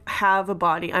have a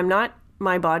body. I'm not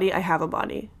my body. I have a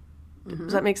body.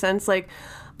 Does that make sense? Like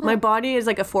my body is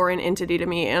like a foreign entity to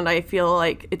me, and I feel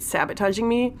like it's sabotaging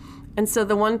me. And so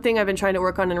the one thing I've been trying to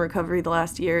work on in recovery the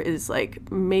last year is like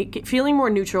feeling more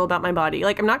neutral about my body.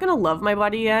 Like I'm not gonna love my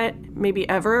body yet, maybe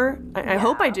ever. I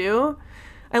hope I do.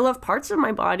 I love parts of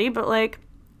my body, but like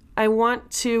I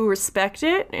want to respect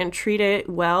it and treat it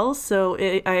well, so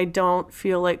I don't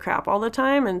feel like crap all the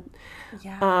time. And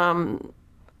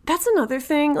that's another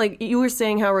thing. Like you were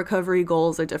saying how recovery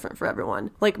goals are different for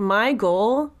everyone. Like my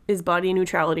goal is body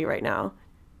neutrality right now.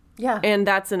 yeah. And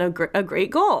that's a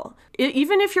great goal.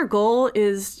 Even if your goal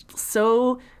is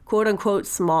so quote unquote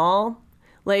small,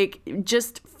 like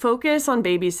just focus on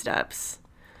baby steps.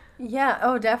 Yeah,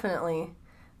 oh, definitely.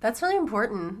 That's really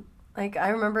important. Like, I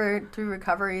remember through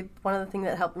recovery, one of the things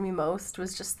that helped me most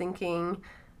was just thinking,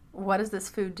 what does this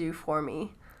food do for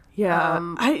me?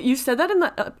 Yeah. You said that in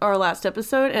our last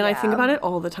episode, and I think Yeah. about it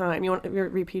all the time. You want to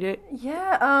repeat it?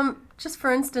 Yeah, just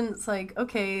for instance, like,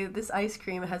 okay, this ice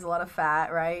cream has a lot of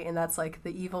fat, right? And that's like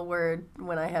the evil word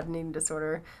when I had an eating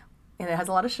disorder. And it has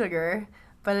a lot of sugar,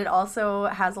 but it also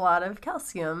has a lot of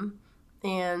calcium.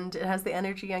 And it has the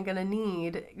energy I'm going to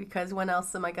need because when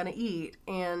else am I going to eat?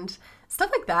 And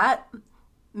stuff like that.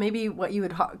 Maybe what you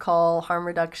would call harm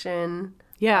reduction.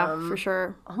 Yeah, for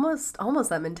sure. Almost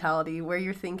that mentality where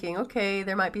you're thinking, okay,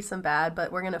 there might be some bad,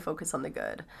 but we're going to focus on the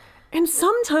good. And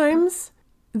sometimes,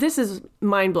 this is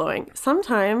mind-blowing,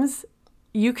 sometimes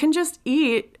you can just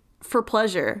eat for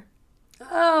pleasure.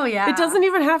 Oh, yeah. It doesn't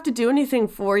even have to do anything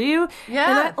for you.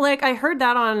 Yeah. And I heard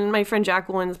that on my friend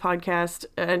Jacqueline's podcast,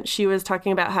 and she was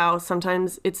talking about how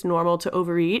sometimes it's normal to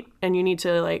overeat, and you need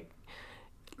to like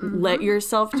let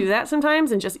yourself do that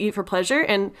sometimes and just eat for pleasure.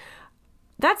 And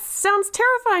that sounds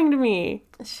terrifying to me.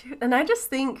 Shoot. And I just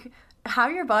think how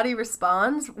your body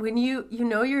responds when you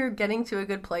know you're getting to a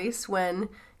good place when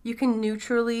you can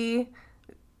neutrally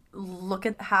look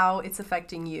at how it's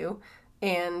affecting you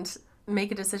and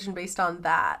make a decision based on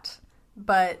that.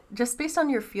 But just based on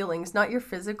your feelings, not your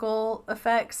physical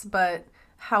effects, but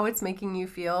how it's making you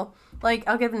feel. Like,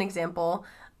 I'll give an example.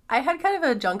 I had kind of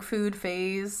a junk food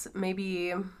phase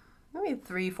maybe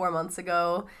 3-4 months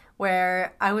ago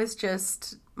where I was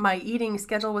just, my eating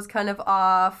schedule was kind of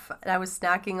off. I was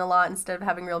snacking a lot instead of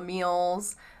having real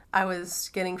meals. I was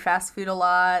getting fast food a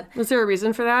lot. Was there a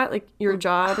reason for that? Like your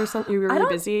job or something? You were really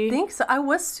busy? I think so. I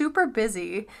was super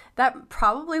busy. That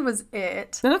probably was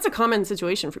it. And that's a common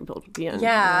situation for people to be in.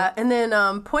 Yeah. And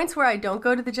then points where I don't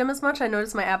go to the gym as much, I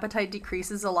notice my appetite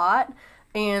decreases a lot.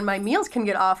 And my meals can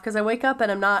get off because I wake up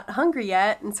and I'm not hungry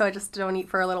yet. And so I just don't eat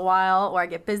for a little while, or I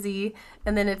get busy.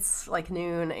 And then it's like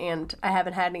noon and I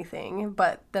haven't had anything.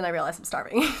 But then I realize I'm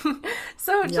starving.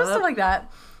 So just stuff like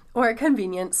that. Or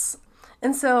convenience.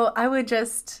 And so I would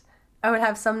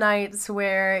have some nights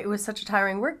where it was such a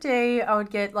tiring work day. I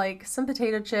would get like some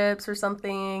potato chips or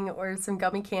something, or some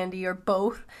gummy candy, or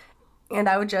both. And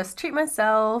I would just treat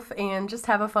myself and just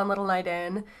have a fun little night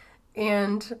in.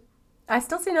 And I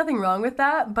still see nothing wrong with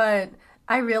that, but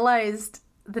I realized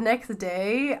the next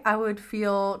day I would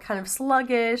feel kind of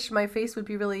sluggish. My face would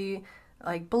be really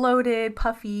like bloated,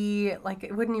 puffy, like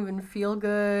it wouldn't even feel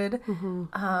good.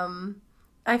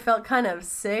 I felt kind of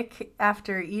sick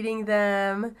after eating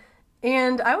them,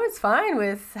 and I was fine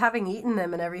with having eaten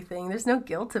them and everything. There's no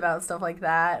guilt about stuff like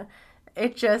that.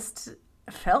 It just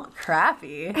felt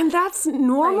crappy. And that's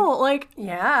normal.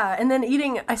 Yeah, and then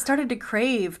I started to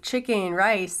crave chicken,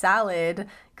 rice, salad,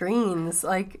 greens.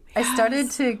 Like, I started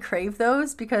to crave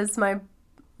those because my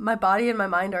my body and my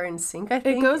mind are in sync, I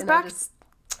think. goes and I back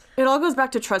It all goes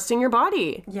back to trusting your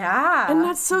body. Yeah. And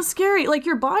that's so scary. Like,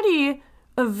 your body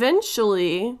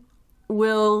eventually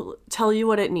will tell you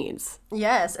what it needs.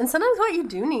 Yes. And sometimes what you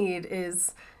do need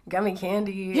is gummy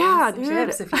candy Yeah, and some dude.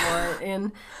 chips if you want.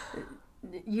 And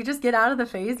you just get out of the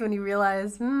phase when you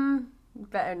realize,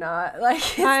 better not. Like,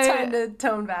 it's time to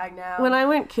tone back now. When I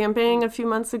went camping a few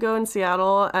months ago in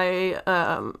Seattle,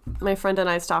 my friend and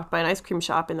I stopped by an ice cream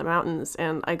shop in the mountains,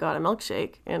 and I got a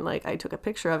milkshake, and like I took a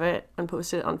picture of it and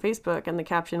posted it on Facebook, and the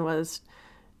caption was,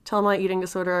 "Tell my eating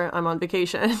disorder I'm on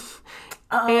vacation."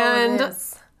 And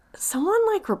yes. someone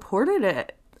like reported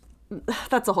it.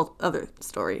 That's a whole other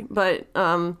story, but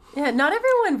Yeah, not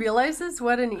everyone realizes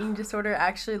what an eating disorder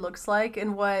actually looks like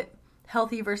and what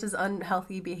healthy versus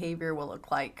unhealthy behavior will look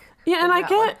like. yeah, and I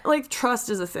get like trust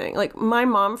is a thing. Like my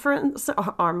mom,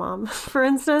 our mom, for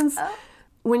instance,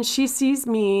 when she sees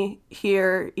me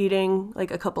here eating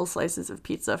like a couple slices of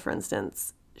pizza, for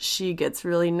instance, she gets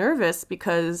really nervous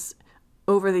because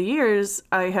over the years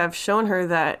I have shown her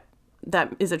that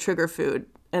is a trigger food.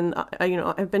 And,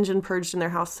 I've binged and purged in their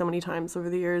house so many times over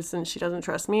the years, and she doesn't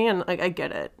trust me, and I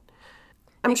get it.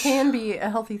 It can be a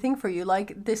healthy thing for you.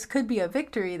 Like, this could be a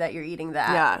victory that you're eating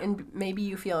that. Yeah. And maybe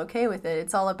you feel okay with it.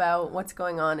 It's all about what's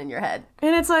going on in your head.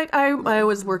 And it's like, I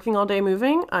was working all day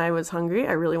moving. I was hungry.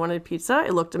 I really wanted pizza.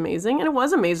 It looked amazing, and it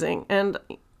was amazing. And,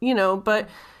 but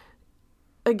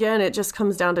again, it just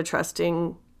comes down to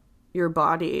trusting your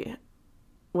body,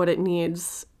 what it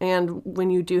needs. And when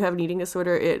you do have an eating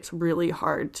disorder, it's really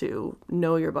hard to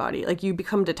know your body. Like, you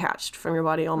become detached from your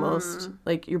body almost.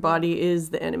 Like, your body is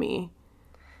the enemy.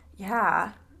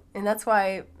 Yeah. And that's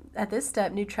why at this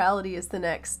step, neutrality is the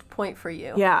next point for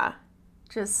you. Yeah.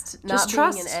 Just not being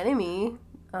trust. an enemy.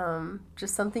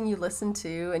 Just something you listen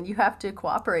to, and you have to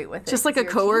cooperate with it. Just like a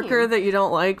It's your coworker team. that you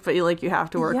don't like, but you have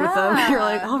to work with them. You're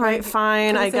like, all right,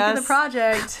 fine, For the I sake of guess. the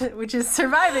project, which is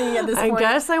surviving at this I point.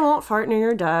 guess I won't fart near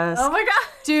your desk. Oh my god.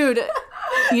 Dude,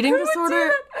 eating Who would do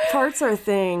disorder, farts are a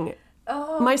thing.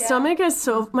 Oh, My yeah. stomach is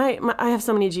so, I have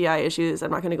so many GI issues.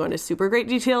 I'm not going to go into super great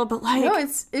detail, but like, No,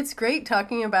 it's great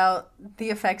talking about the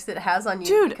effects it has on you.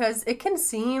 Dude. Because it can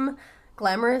seem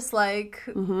glamorous, like,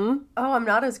 oh, I'm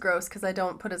not as gross because I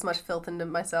don't put as much filth into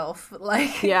myself.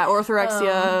 Like, yeah,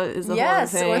 orthorexia is a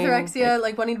yes, whole thing. orthorexia,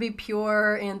 like wanting to be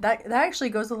pure, and that actually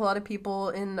goes with a lot of people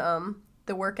in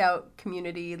the workout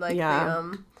community, like Yeah.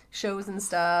 the shows and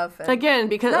stuff. And Again,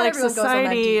 because not like everyone goes on that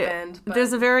society, deep end, but-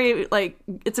 there's a very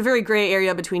it's a very gray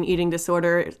area between eating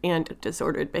disorder and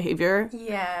disordered behavior.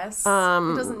 yes, it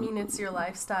doesn't mean it's your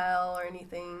lifestyle or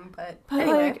anything, but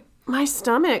anyway. Like my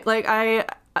stomach, like I've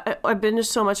binged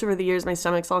so much over the years, my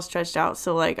stomach's all stretched out,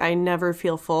 so like I never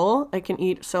feel full. I can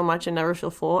eat so much and never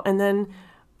feel full, and then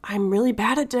I'm really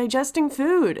bad at digesting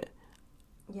food.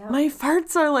 Yeah. My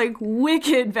farts are like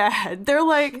wicked bad. They're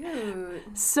like Dude.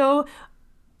 so,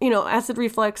 acid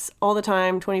reflux all the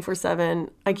time, 24/7.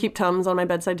 I keep Tums on my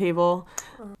bedside table.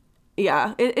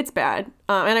 Yeah, it's bad.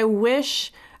 And I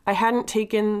wish I hadn't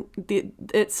taken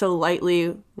it so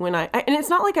lightly when and it's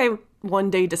not like I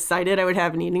one day decided I would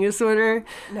have an eating disorder.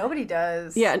 Nobody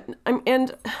does. Yeah,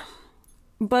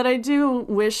 but I do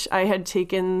wish I had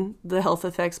taken the health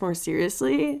effects more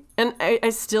seriously. And I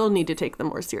still need to take them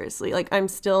more seriously. Like, I'm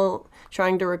still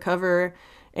trying to recover.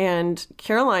 And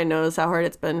Caroline knows how hard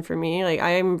it's been for me. Like,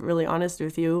 I am really honest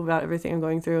with you about everything I'm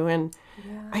going through. And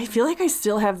I feel like I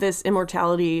still have this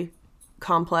immortality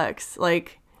complex.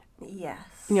 Like, Yes.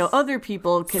 other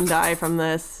people can die from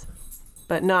this,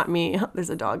 but not me. There's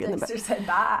a dog in the back. Dexter said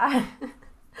bye.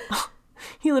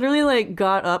 He literally like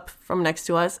got up from next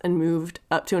to us and moved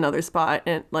up to another spot,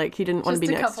 and like he didn't want to be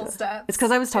Just a next couple to us. steps. It's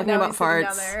because I was And talking now about he's sitting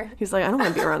down farts. there. He's like, I don't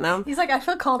want to be around them. He's like, I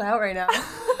feel called out right now.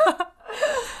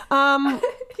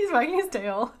 He's wagging his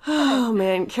tail. Oh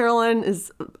man, Carolyn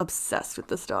is obsessed with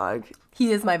this dog.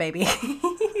 He is my baby.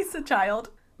 He's a child.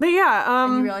 But yeah,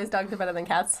 You realize dogs are better than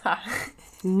cats?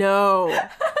 no,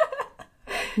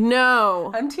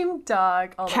 no, I'm team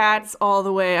dog. All the cats all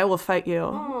the way. I will fight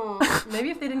you. way. Maybe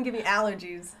if they didn't give me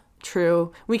allergies.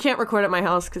 True. We can't record at my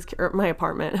house my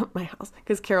apartment, my house,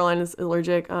 because Caroline is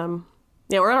allergic.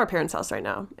 Yeah, we're at our parents' house right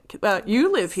now.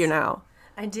 You live here now.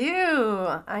 I do.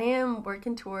 I am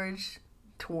working towards.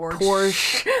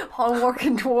 I'm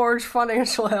working towards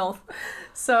financial health.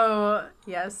 So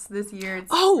yes, this year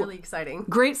it's really exciting.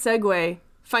 Great segue.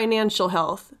 Financial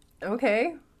health.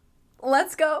 Okay,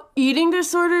 let's go. Eating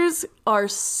disorders are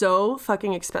so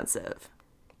fucking expensive.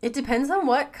 It depends on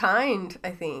what kind, I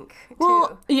think.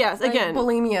 Well, too. yes, Like, again,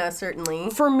 bulimia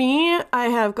certainly. for me, I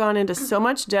have gone into so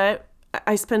much debt.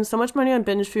 I spend so much money on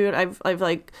binge food. I've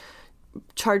like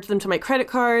charge them to my credit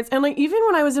cards. And like even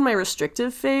when I was in my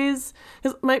restrictive phase,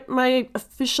 because my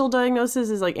official diagnosis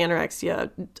is like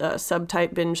anorexia,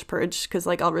 subtype binge purge, because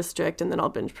like I'll restrict and then I'll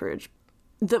binge purge.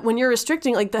 That when you're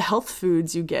restricting, like the health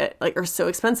foods you get like are so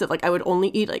expensive. Like I would only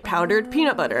eat like powdered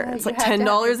peanut butter. It's like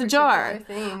 $10 a jar.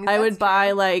 I would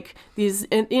buy like these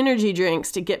energy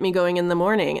drinks to get me going in the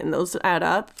morning, and those add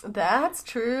up. That's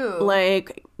true.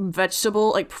 Like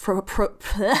vegetable, like produce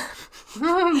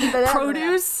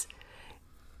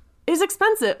is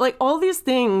expensive. Like all these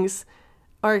things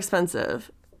are expensive.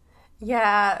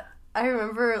 Yeah, I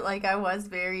remember like I was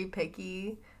very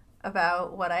picky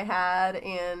about what I had,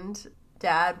 and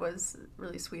Dad was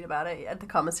really sweet about it. At the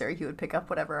commissary, he would pick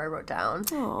up whatever I wrote down.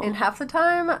 Aww. And half the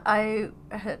time,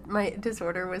 my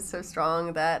disorder was so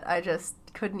strong that I just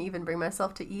couldn't even bring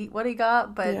myself to eat what he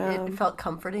got, but it felt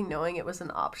comforting knowing it was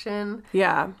an option.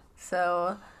 Yeah.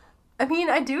 So, I mean,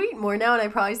 I do eat more now, and I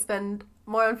probably spend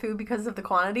more on food because of the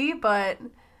quantity, but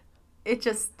it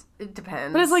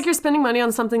depends. But it's like you're spending money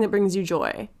on something that brings you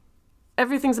joy.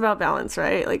 Everything's about balance,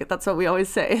 right? Like that's what we always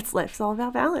say. Life's all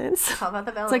about balance. How about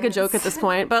the balance? It's like a joke at this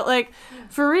point, but like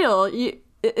for real,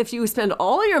 if you spend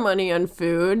all your money on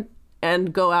food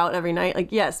and go out every night,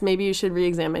 like yes, maybe you should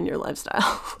re-examine your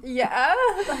lifestyle. Yeah.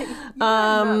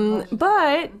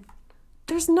 But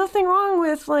there's nothing wrong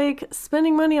with like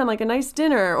spending money on like a nice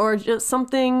dinner or just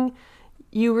something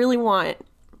you really want.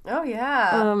 Oh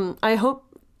yeah. I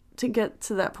hope to get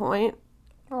to that point.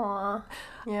 Aw.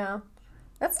 Yeah.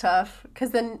 That's tough, because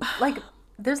then, like,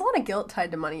 there's a lot of guilt tied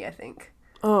to money, I think.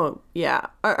 Oh, yeah.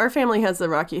 Our family has a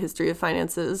rocky history of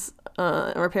finances.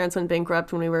 Our parents went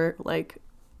bankrupt when we were, like,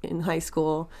 in high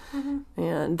school. Mm-hmm.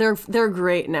 And they're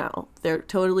great now. They're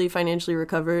totally financially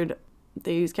recovered.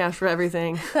 They use cash for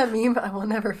everything. That meme, I will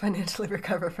never financially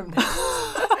recover from this.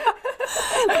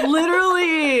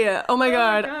 Literally. Oh, my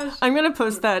God. Gosh. I'm going to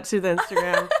post that to the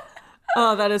Instagram.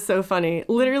 Oh, that is so funny.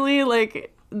 Literally,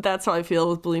 like... That's how I feel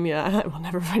with bulimia. I will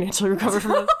never financially recover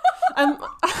from it.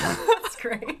 That's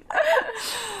great.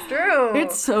 It's true.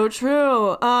 It's so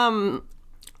true. So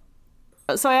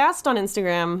I asked on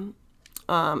Instagram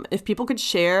if people could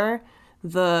share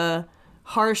the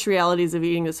harsh realities of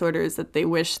eating disorders that they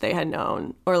wish they had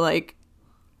known, or like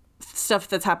stuff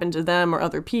that's happened to them or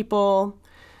other people.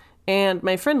 And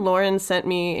my friend Lauren sent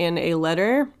me in a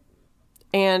letter.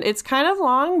 And it's kind of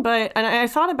long, and I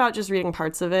thought about just reading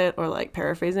parts of it or like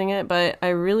paraphrasing it, but I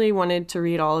really wanted to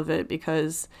read all of it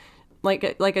because like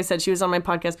I said, she was on my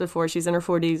podcast before. She's in her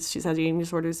 40s. She's had eating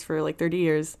disorders for like 30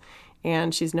 years,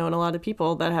 and she's known a lot of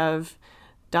people that have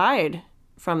died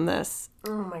from this.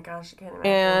 Oh my gosh, I can't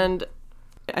imagine. And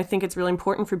I think it's really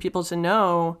important for people to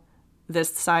know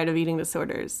this side of eating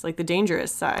disorders, like the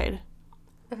dangerous side.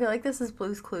 I feel like this is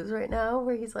Blue's Clues right now,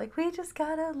 where he's like, we just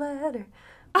got a letter.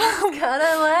 We just got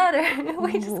a letter.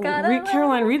 We just got a letter.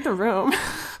 Caroline, read the room.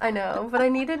 I know, but I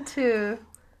needed to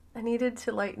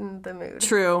lighten the mood.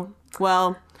 True.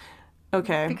 Well,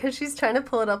 okay. Because she's trying to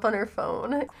pull it up on her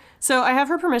phone. So I have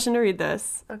her permission to read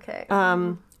this. Okay.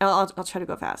 I'll try to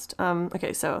go fast.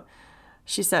 Okay, so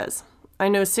she says, I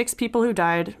know 6 people who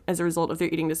died as a result of their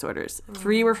eating disorders.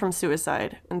 3 were from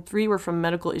suicide, and 3 were from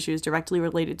medical issues directly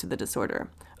related to the disorder.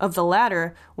 Of the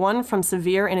latter, 1 from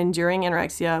severe and enduring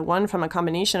anorexia, 1 from a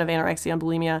combination of anorexia and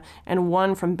bulimia, and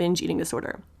 1 from binge eating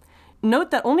disorder.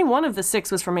 Note that only 1 of the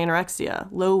 6 was from anorexia,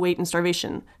 low weight and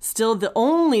starvation, still the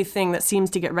only thing that seems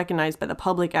to get recognized by the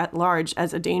public at large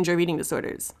as a danger of eating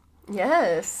disorders.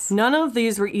 Yes. None of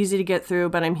these were easy to get through,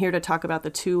 but I'm here to talk about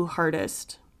the 2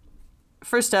 hardest.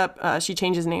 First up, she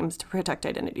changes names to protect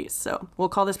identities, so we'll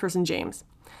call this person James.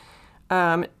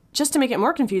 Just to make it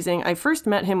more confusing, I first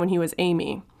met him when he was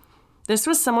Amy. This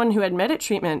was someone who had met at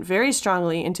treatment very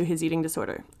strongly into his eating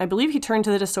disorder. I believe he turned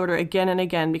to the disorder again and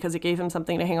again because it gave him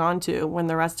something to hang on to when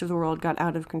the rest of the world got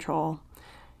out of control.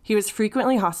 He was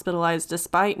frequently hospitalized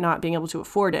despite not being able to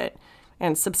afford it,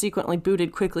 and subsequently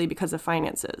booted quickly because of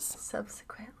finances.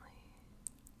 Subsequently.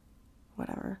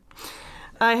 Whatever.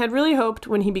 I had really hoped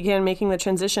when he began making the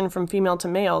transition from female to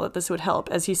male that this would help,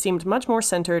 as he seemed much more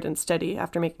centered and steady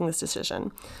after making this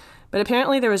decision. But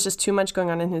apparently there was just too much going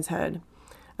on in his head.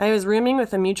 I was rooming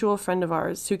with a mutual friend of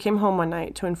ours who came home one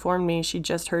night to inform me she'd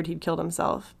just heard he'd killed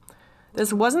himself.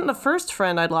 This wasn't the first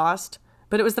friend I'd lost,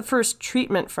 but it was the first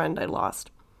treatment friend I'd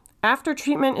lost. After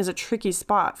treatment is a tricky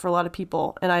spot for a lot of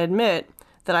people, and I admit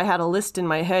that I had a list in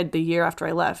my head the year after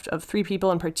I left of 3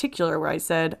 people in particular where I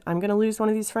said, I'm going to lose one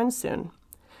of these friends soon.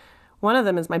 One of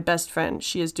them is my best friend.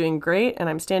 She is doing great, and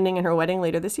I'm standing in her wedding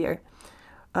later this year.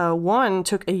 One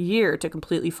took a year to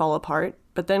completely fall apart,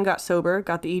 but then got sober,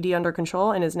 got the ED under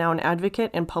control, and is now an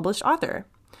advocate and published author.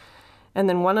 and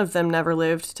then one of them never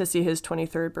lived to see his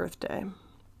 23rd birthday.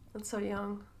 That's so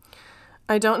young.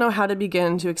 I don't know how to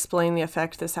begin to explain the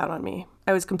effect this had on me.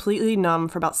 I was completely numb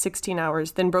for about 16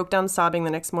 hours, then broke down sobbing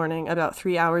the next morning about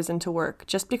 3 hours into work,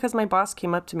 just because my boss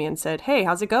came up to me and said, "Hey,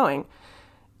 how's it going?"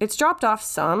 It's dropped off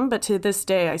some, but to this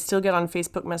day, I still get on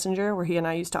Facebook Messenger, where he and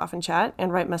I used to often chat,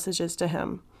 and write messages to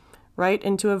him. Right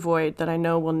into a void that I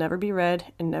know will never be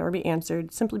read and never be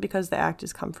answered, simply because the act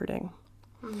is comforting.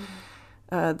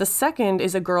 The second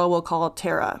is a girl we'll call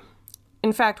Tara.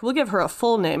 In fact, we'll give her a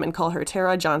full name and call her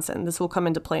Tara Johnson. This will come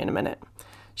into play in a minute.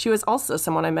 She was also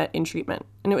someone I met in treatment,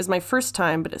 and it was my first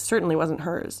time, but it certainly wasn't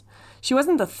hers. She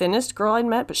wasn't the thinnest girl I'd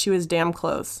met, but she was damn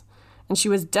close. And she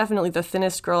was definitely the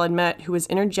thinnest girl I'd met who was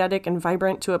energetic and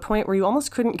vibrant to a point where you almost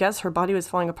couldn't guess her body was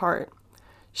falling apart.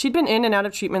 She'd been in and out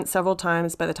of treatment several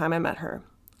times by the time I met her.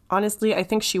 Honestly, I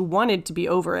think she wanted to be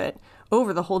over it,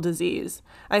 over the whole disease.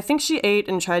 I think she ate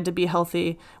and tried to be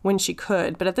healthy when she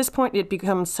could, but at this point it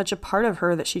becomes such a part of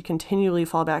her that she'd continually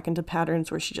fall back into patterns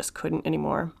where she just couldn't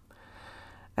anymore.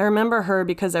 I remember her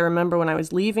because I remember when I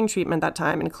was leaving treatment that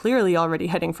time and clearly already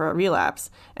heading for a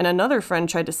relapse, and another friend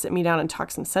tried to sit me down and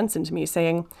talk some sense into me,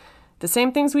 saying, "The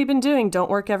same things we've been doing don't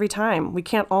work every time. We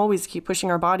can't always keep pushing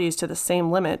our bodies to the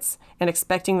same limits and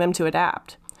expecting them to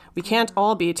adapt. We can't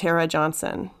all be Tara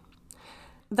Johnson."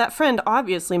 That friend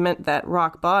obviously meant that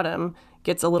rock bottom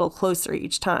gets a little closer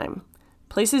each time.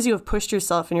 Places you have pushed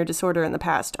yourself in your disorder in the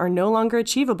past are no longer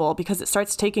achievable because it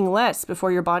starts taking less before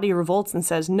your body revolts and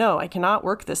says, "No, I cannot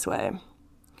work this way."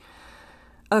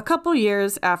 A couple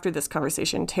years after this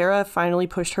conversation, Tara finally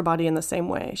pushed her body in the same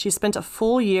way. She spent a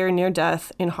full year near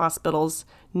death in hospitals,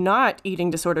 not eating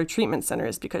disorder treatment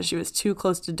centers because she was too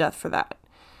close to death for that.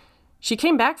 She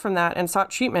came back from that and sought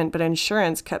treatment, but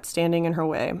insurance kept standing in her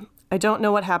way. I don't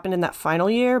know what happened in that final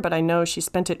year, but I know she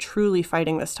spent it truly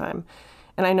fighting this time,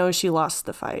 and I know she lost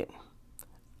the fight.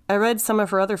 I read some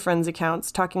of her other friends'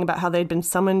 accounts talking about how they'd been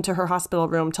summoned to her hospital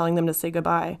room telling them to say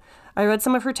goodbye. I read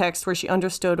some of her texts where she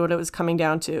understood what it was coming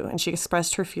down to, and she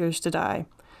expressed her fears to die.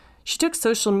 She took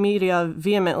social media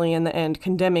vehemently in the end,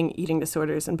 condemning eating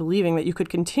disorders and believing that you could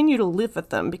continue to live with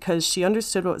them because she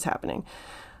understood what was happening.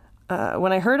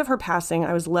 When I heard of her passing,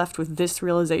 I was left with this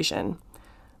realization.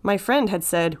 My friend had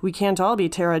said, "We can't all be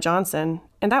Tara Johnson,"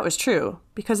 and that was true,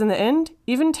 because in the end,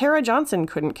 even Tara Johnson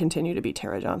couldn't continue to be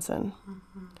Tara Johnson.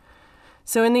 Mm-hmm.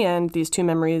 So in the end, these two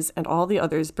memories and all the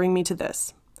others bring me to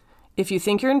this. If you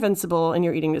think you're invincible in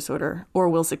your eating disorder, or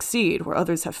will succeed where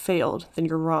others have failed, then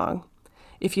you're wrong.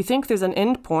 If you think there's an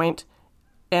end point,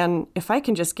 and if I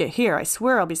can just get here, I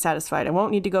swear I'll be satisfied, I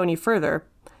won't need to go any further,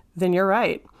 then you're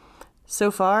right. So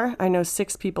far, I know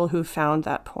 6 people who've found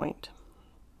that point.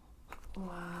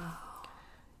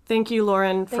 Thank you,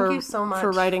 Lauren, Thank you so much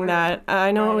for writing that.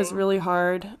 I know it was really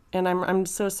hard, and I'm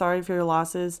so sorry for your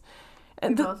losses.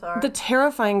 And both are. The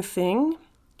terrifying thing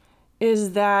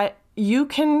is that you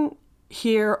can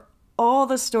hear all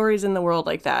the stories in the world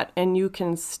like that, and you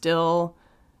can still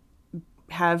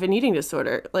have an eating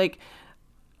disorder. Like,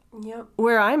 yep.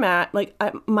 Where I'm at, like,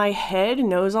 my head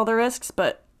knows all the risks,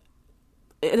 but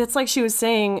it's like she was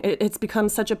saying, it's become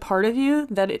such a part of you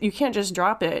that you can't just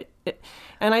drop it.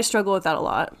 And I struggle with that a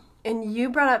lot. And you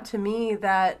brought up to me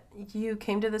that you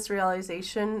came to this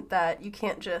realization that you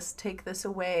can't just take this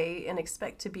away and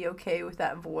expect to be okay with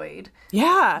that void.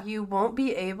 Yeah. You won't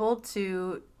be able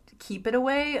to keep it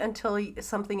away until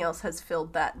something else has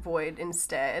filled that void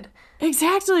instead.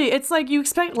 Exactly. It's like you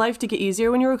expect life to get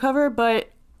easier when you recover, but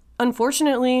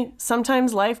unfortunately,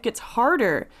 sometimes life gets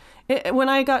harder. When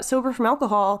I got sober from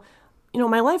alcohol,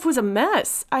 my life was a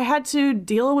mess. I had to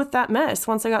deal with that mess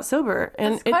once I got sober.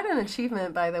 And it's quite an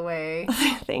achievement, by the way.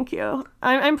 Thank you.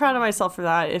 I'm proud of myself for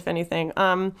that, if anything.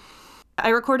 I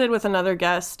recorded with another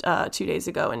guest 2 days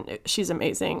ago, and she's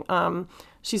amazing.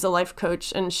 She's a life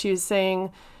coach, and she was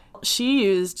saying she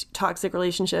used toxic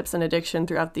relationships and addiction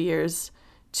throughout the years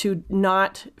to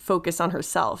not focus on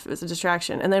herself. It was a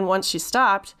distraction. And then once she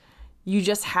stopped, you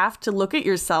just have to look at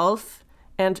yourself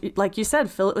and, like you said,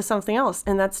 fill it with something else.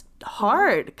 And that's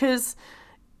hard because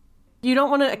you don't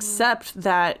want to accept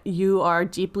that you are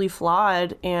deeply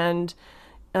flawed, and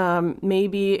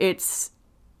maybe it's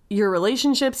your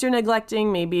relationships you're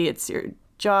neglecting. Maybe it's your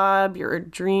job, your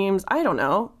dreams. I don't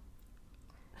know.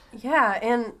 Yeah,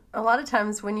 and a lot of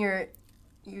times when you're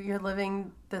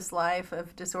living this life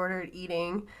of disordered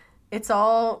eating, it's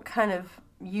all kind of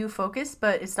you focused,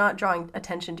 but it's not drawing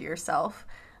attention to yourself.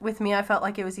 With me, I felt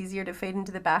like it was easier to fade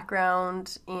into the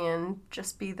background and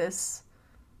just be this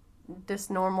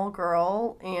normal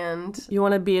girl, and you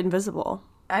want to be invisible.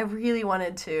 I really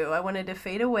wanted to. I wanted to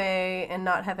fade away and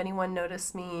not have anyone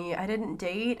notice me. I didn't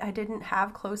date. I didn't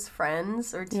have close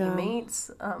friends or teammates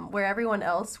where everyone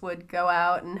else would go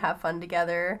out and have fun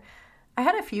together. I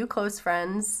had a few close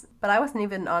friends, but I wasn't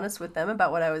even honest with them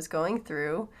about what I was going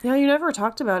through. Yeah, you never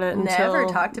talked about it Never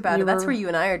talked about it. That's where you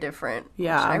and I are different.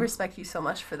 Yeah. I respect you so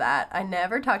much for that. I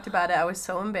never talked about it. I was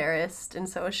so embarrassed and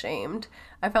so ashamed.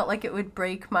 I felt like it would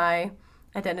break my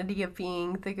identity of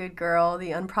being the good girl,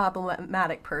 the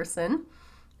unproblematic person.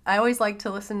 I always liked to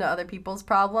listen to other people's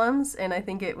problems, and I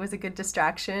think it was a good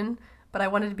distraction, but I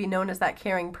wanted to be known as that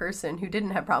caring person who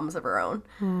didn't have problems of her own.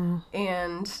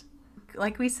 And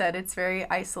like we said, it's very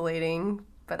isolating,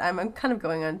 but I'm kind of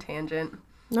going on a tangent.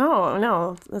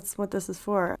 No, that's what this is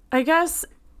for. I guess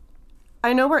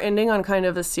I know we're ending on kind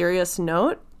of a serious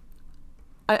note.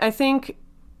 I think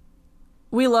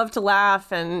we love to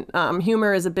laugh, and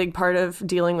humor is a big part of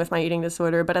dealing with my eating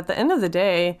disorder. But at the end of the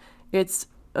day, it's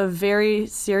a very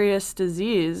serious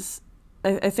disease.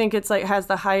 I think it's like has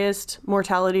the highest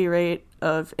mortality rate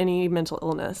of any mental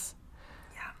illness.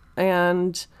 Yeah.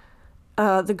 And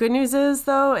the good news is,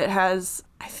 though, it has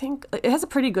a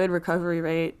pretty good recovery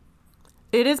rate.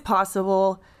 It is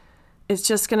possible. It's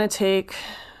just going to take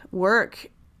work,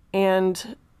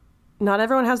 and not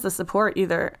everyone has the support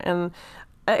either. And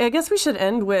I guess we should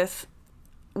end with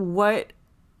what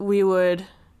we would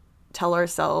tell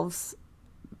ourselves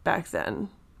back then.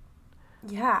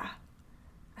 Yeah.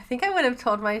 I think I would have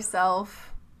told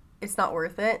myself it's not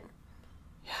worth it.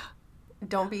 Yeah.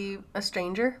 Don't be a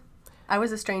stranger. I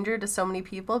was a stranger to so many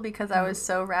people because I was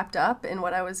so wrapped up in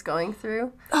what I was going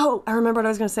through. Oh, I remember what I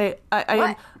was going to say.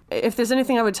 If there's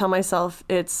anything I would tell myself,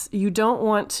 it's you don't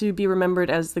want to be remembered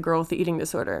as the girl with the eating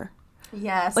disorder.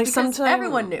 Yes, like because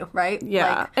everyone knew, right?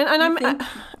 Yeah, like,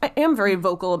 I am very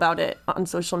vocal about it on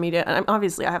social media, and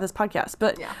I have this podcast,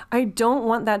 but I don't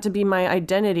want that to be my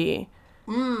identity.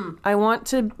 I want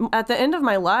to, at the end of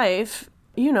my life,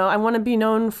 I want to be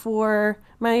known for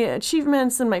my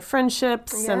achievements and my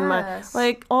friendships and my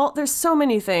there's so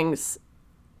many things.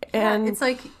 And it's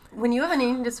like when you have an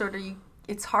eating disorder,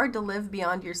 it's hard to live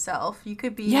beyond yourself. You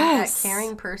could be that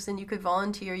caring person, you could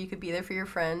volunteer, you could be there for your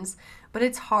friends, but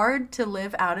it's hard to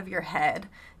live out of your head.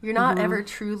 You're not ever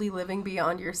truly living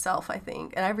beyond yourself, I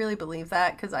think. And I really believe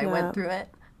that because I went through it.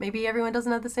 Maybe everyone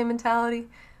doesn't have the same mentality,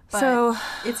 but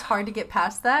it's hard to get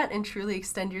past that and truly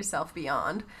extend yourself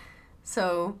beyond.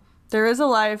 So there is a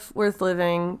life worth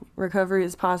living. Recovery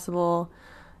is possible,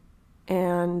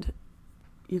 and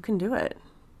you can do it.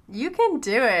 You can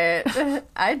do it.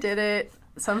 I did it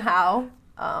somehow.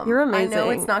 You're amazing. I know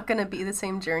it's not going to be the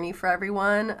same journey for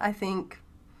everyone. I think,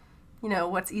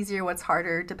 what's easier, what's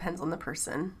harder depends on the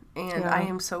person. And I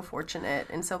am so fortunate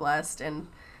and so blessed and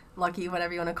lucky,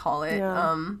 whatever you want to call it.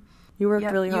 Yeah. You worked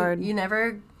really hard. You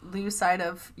never lose sight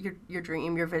of your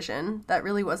dream, your vision. That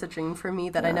really was a dream for me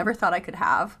that I never thought I could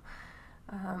have.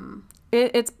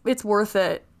 It's worth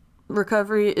it.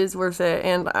 Recovery is worth it.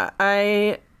 And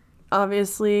I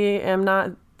obviously am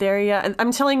not there yet.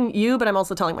 I'm telling you, but I'm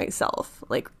also telling myself.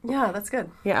 Yeah, that's good.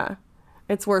 Yeah,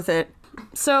 it's worth it.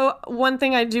 So one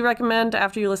thing I do recommend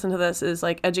after you listen to this is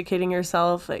educating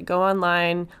yourself. Go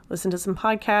online, listen to some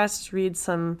podcasts, read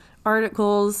some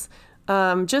articles,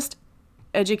 just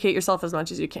educate yourself as much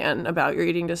as you can about your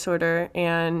eating disorder.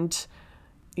 And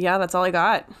yeah, that's all I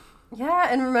got. Yeah,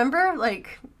 and remember,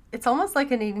 it's almost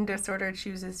like an eating disorder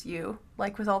chooses you,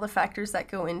 with all the factors that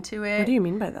go into it. What do you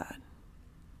mean by that?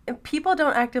 People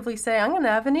don't actively say, I'm going to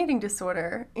have an eating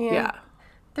disorder. And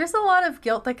there's a lot of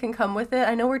guilt that can come with it.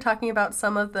 I know we're talking about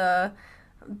some of the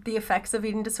effects of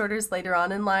eating disorders later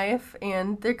on in life,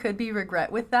 and there could be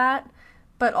regret with that.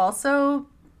 But also,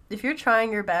 if you're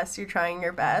trying your best, you're trying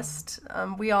your best.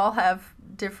 We all have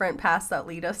different paths that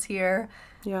lead us here.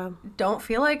 Yeah. Don't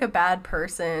feel like a bad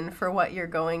person for what you're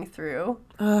going through.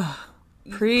 Ugh.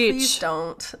 Preach. Please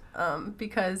don't,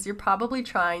 because you're probably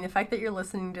trying. The fact that you're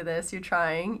listening to this, you're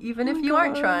trying. Even if you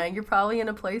aren't trying, you're probably in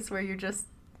a place where you're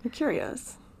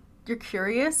curious. You're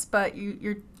curious, but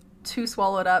you're too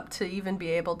swallowed up to even be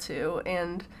able to.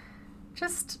 And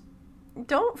just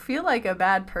don't feel like a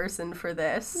bad person for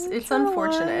this. It's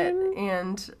unfortunate,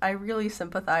 and I really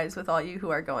sympathize with all you who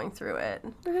are going through it.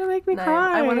 You're gonna make me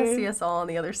cry. I want to see us all on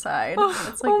the other side.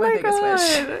 That's my biggest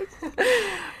wish.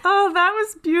 Oh, that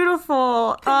was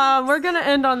beautiful. We're gonna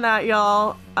end on that,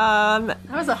 y'all. That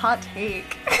was a hot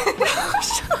take.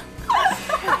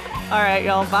 All right,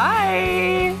 y'all.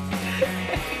 Bye.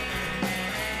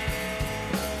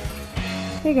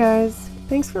 Hey guys,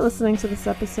 thanks for listening to this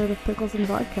episode of Pickles and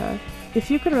Vodka. If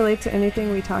you could relate to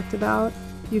anything we talked about,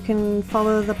 You can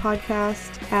follow the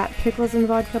podcast at Pickles and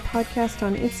Vodka Podcast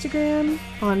on Instagram,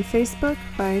 on Facebook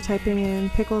by typing in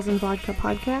Pickles and Vodka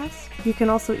Podcast. You can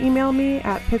also email me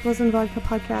at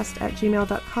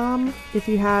picklesandvodkapodcast@gmail.com if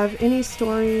you have any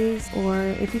stories or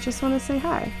if you just want to say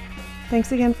hi.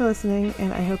 Thanks again for listening,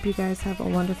 and I hope you guys have a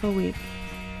wonderful week.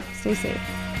 Stay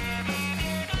safe.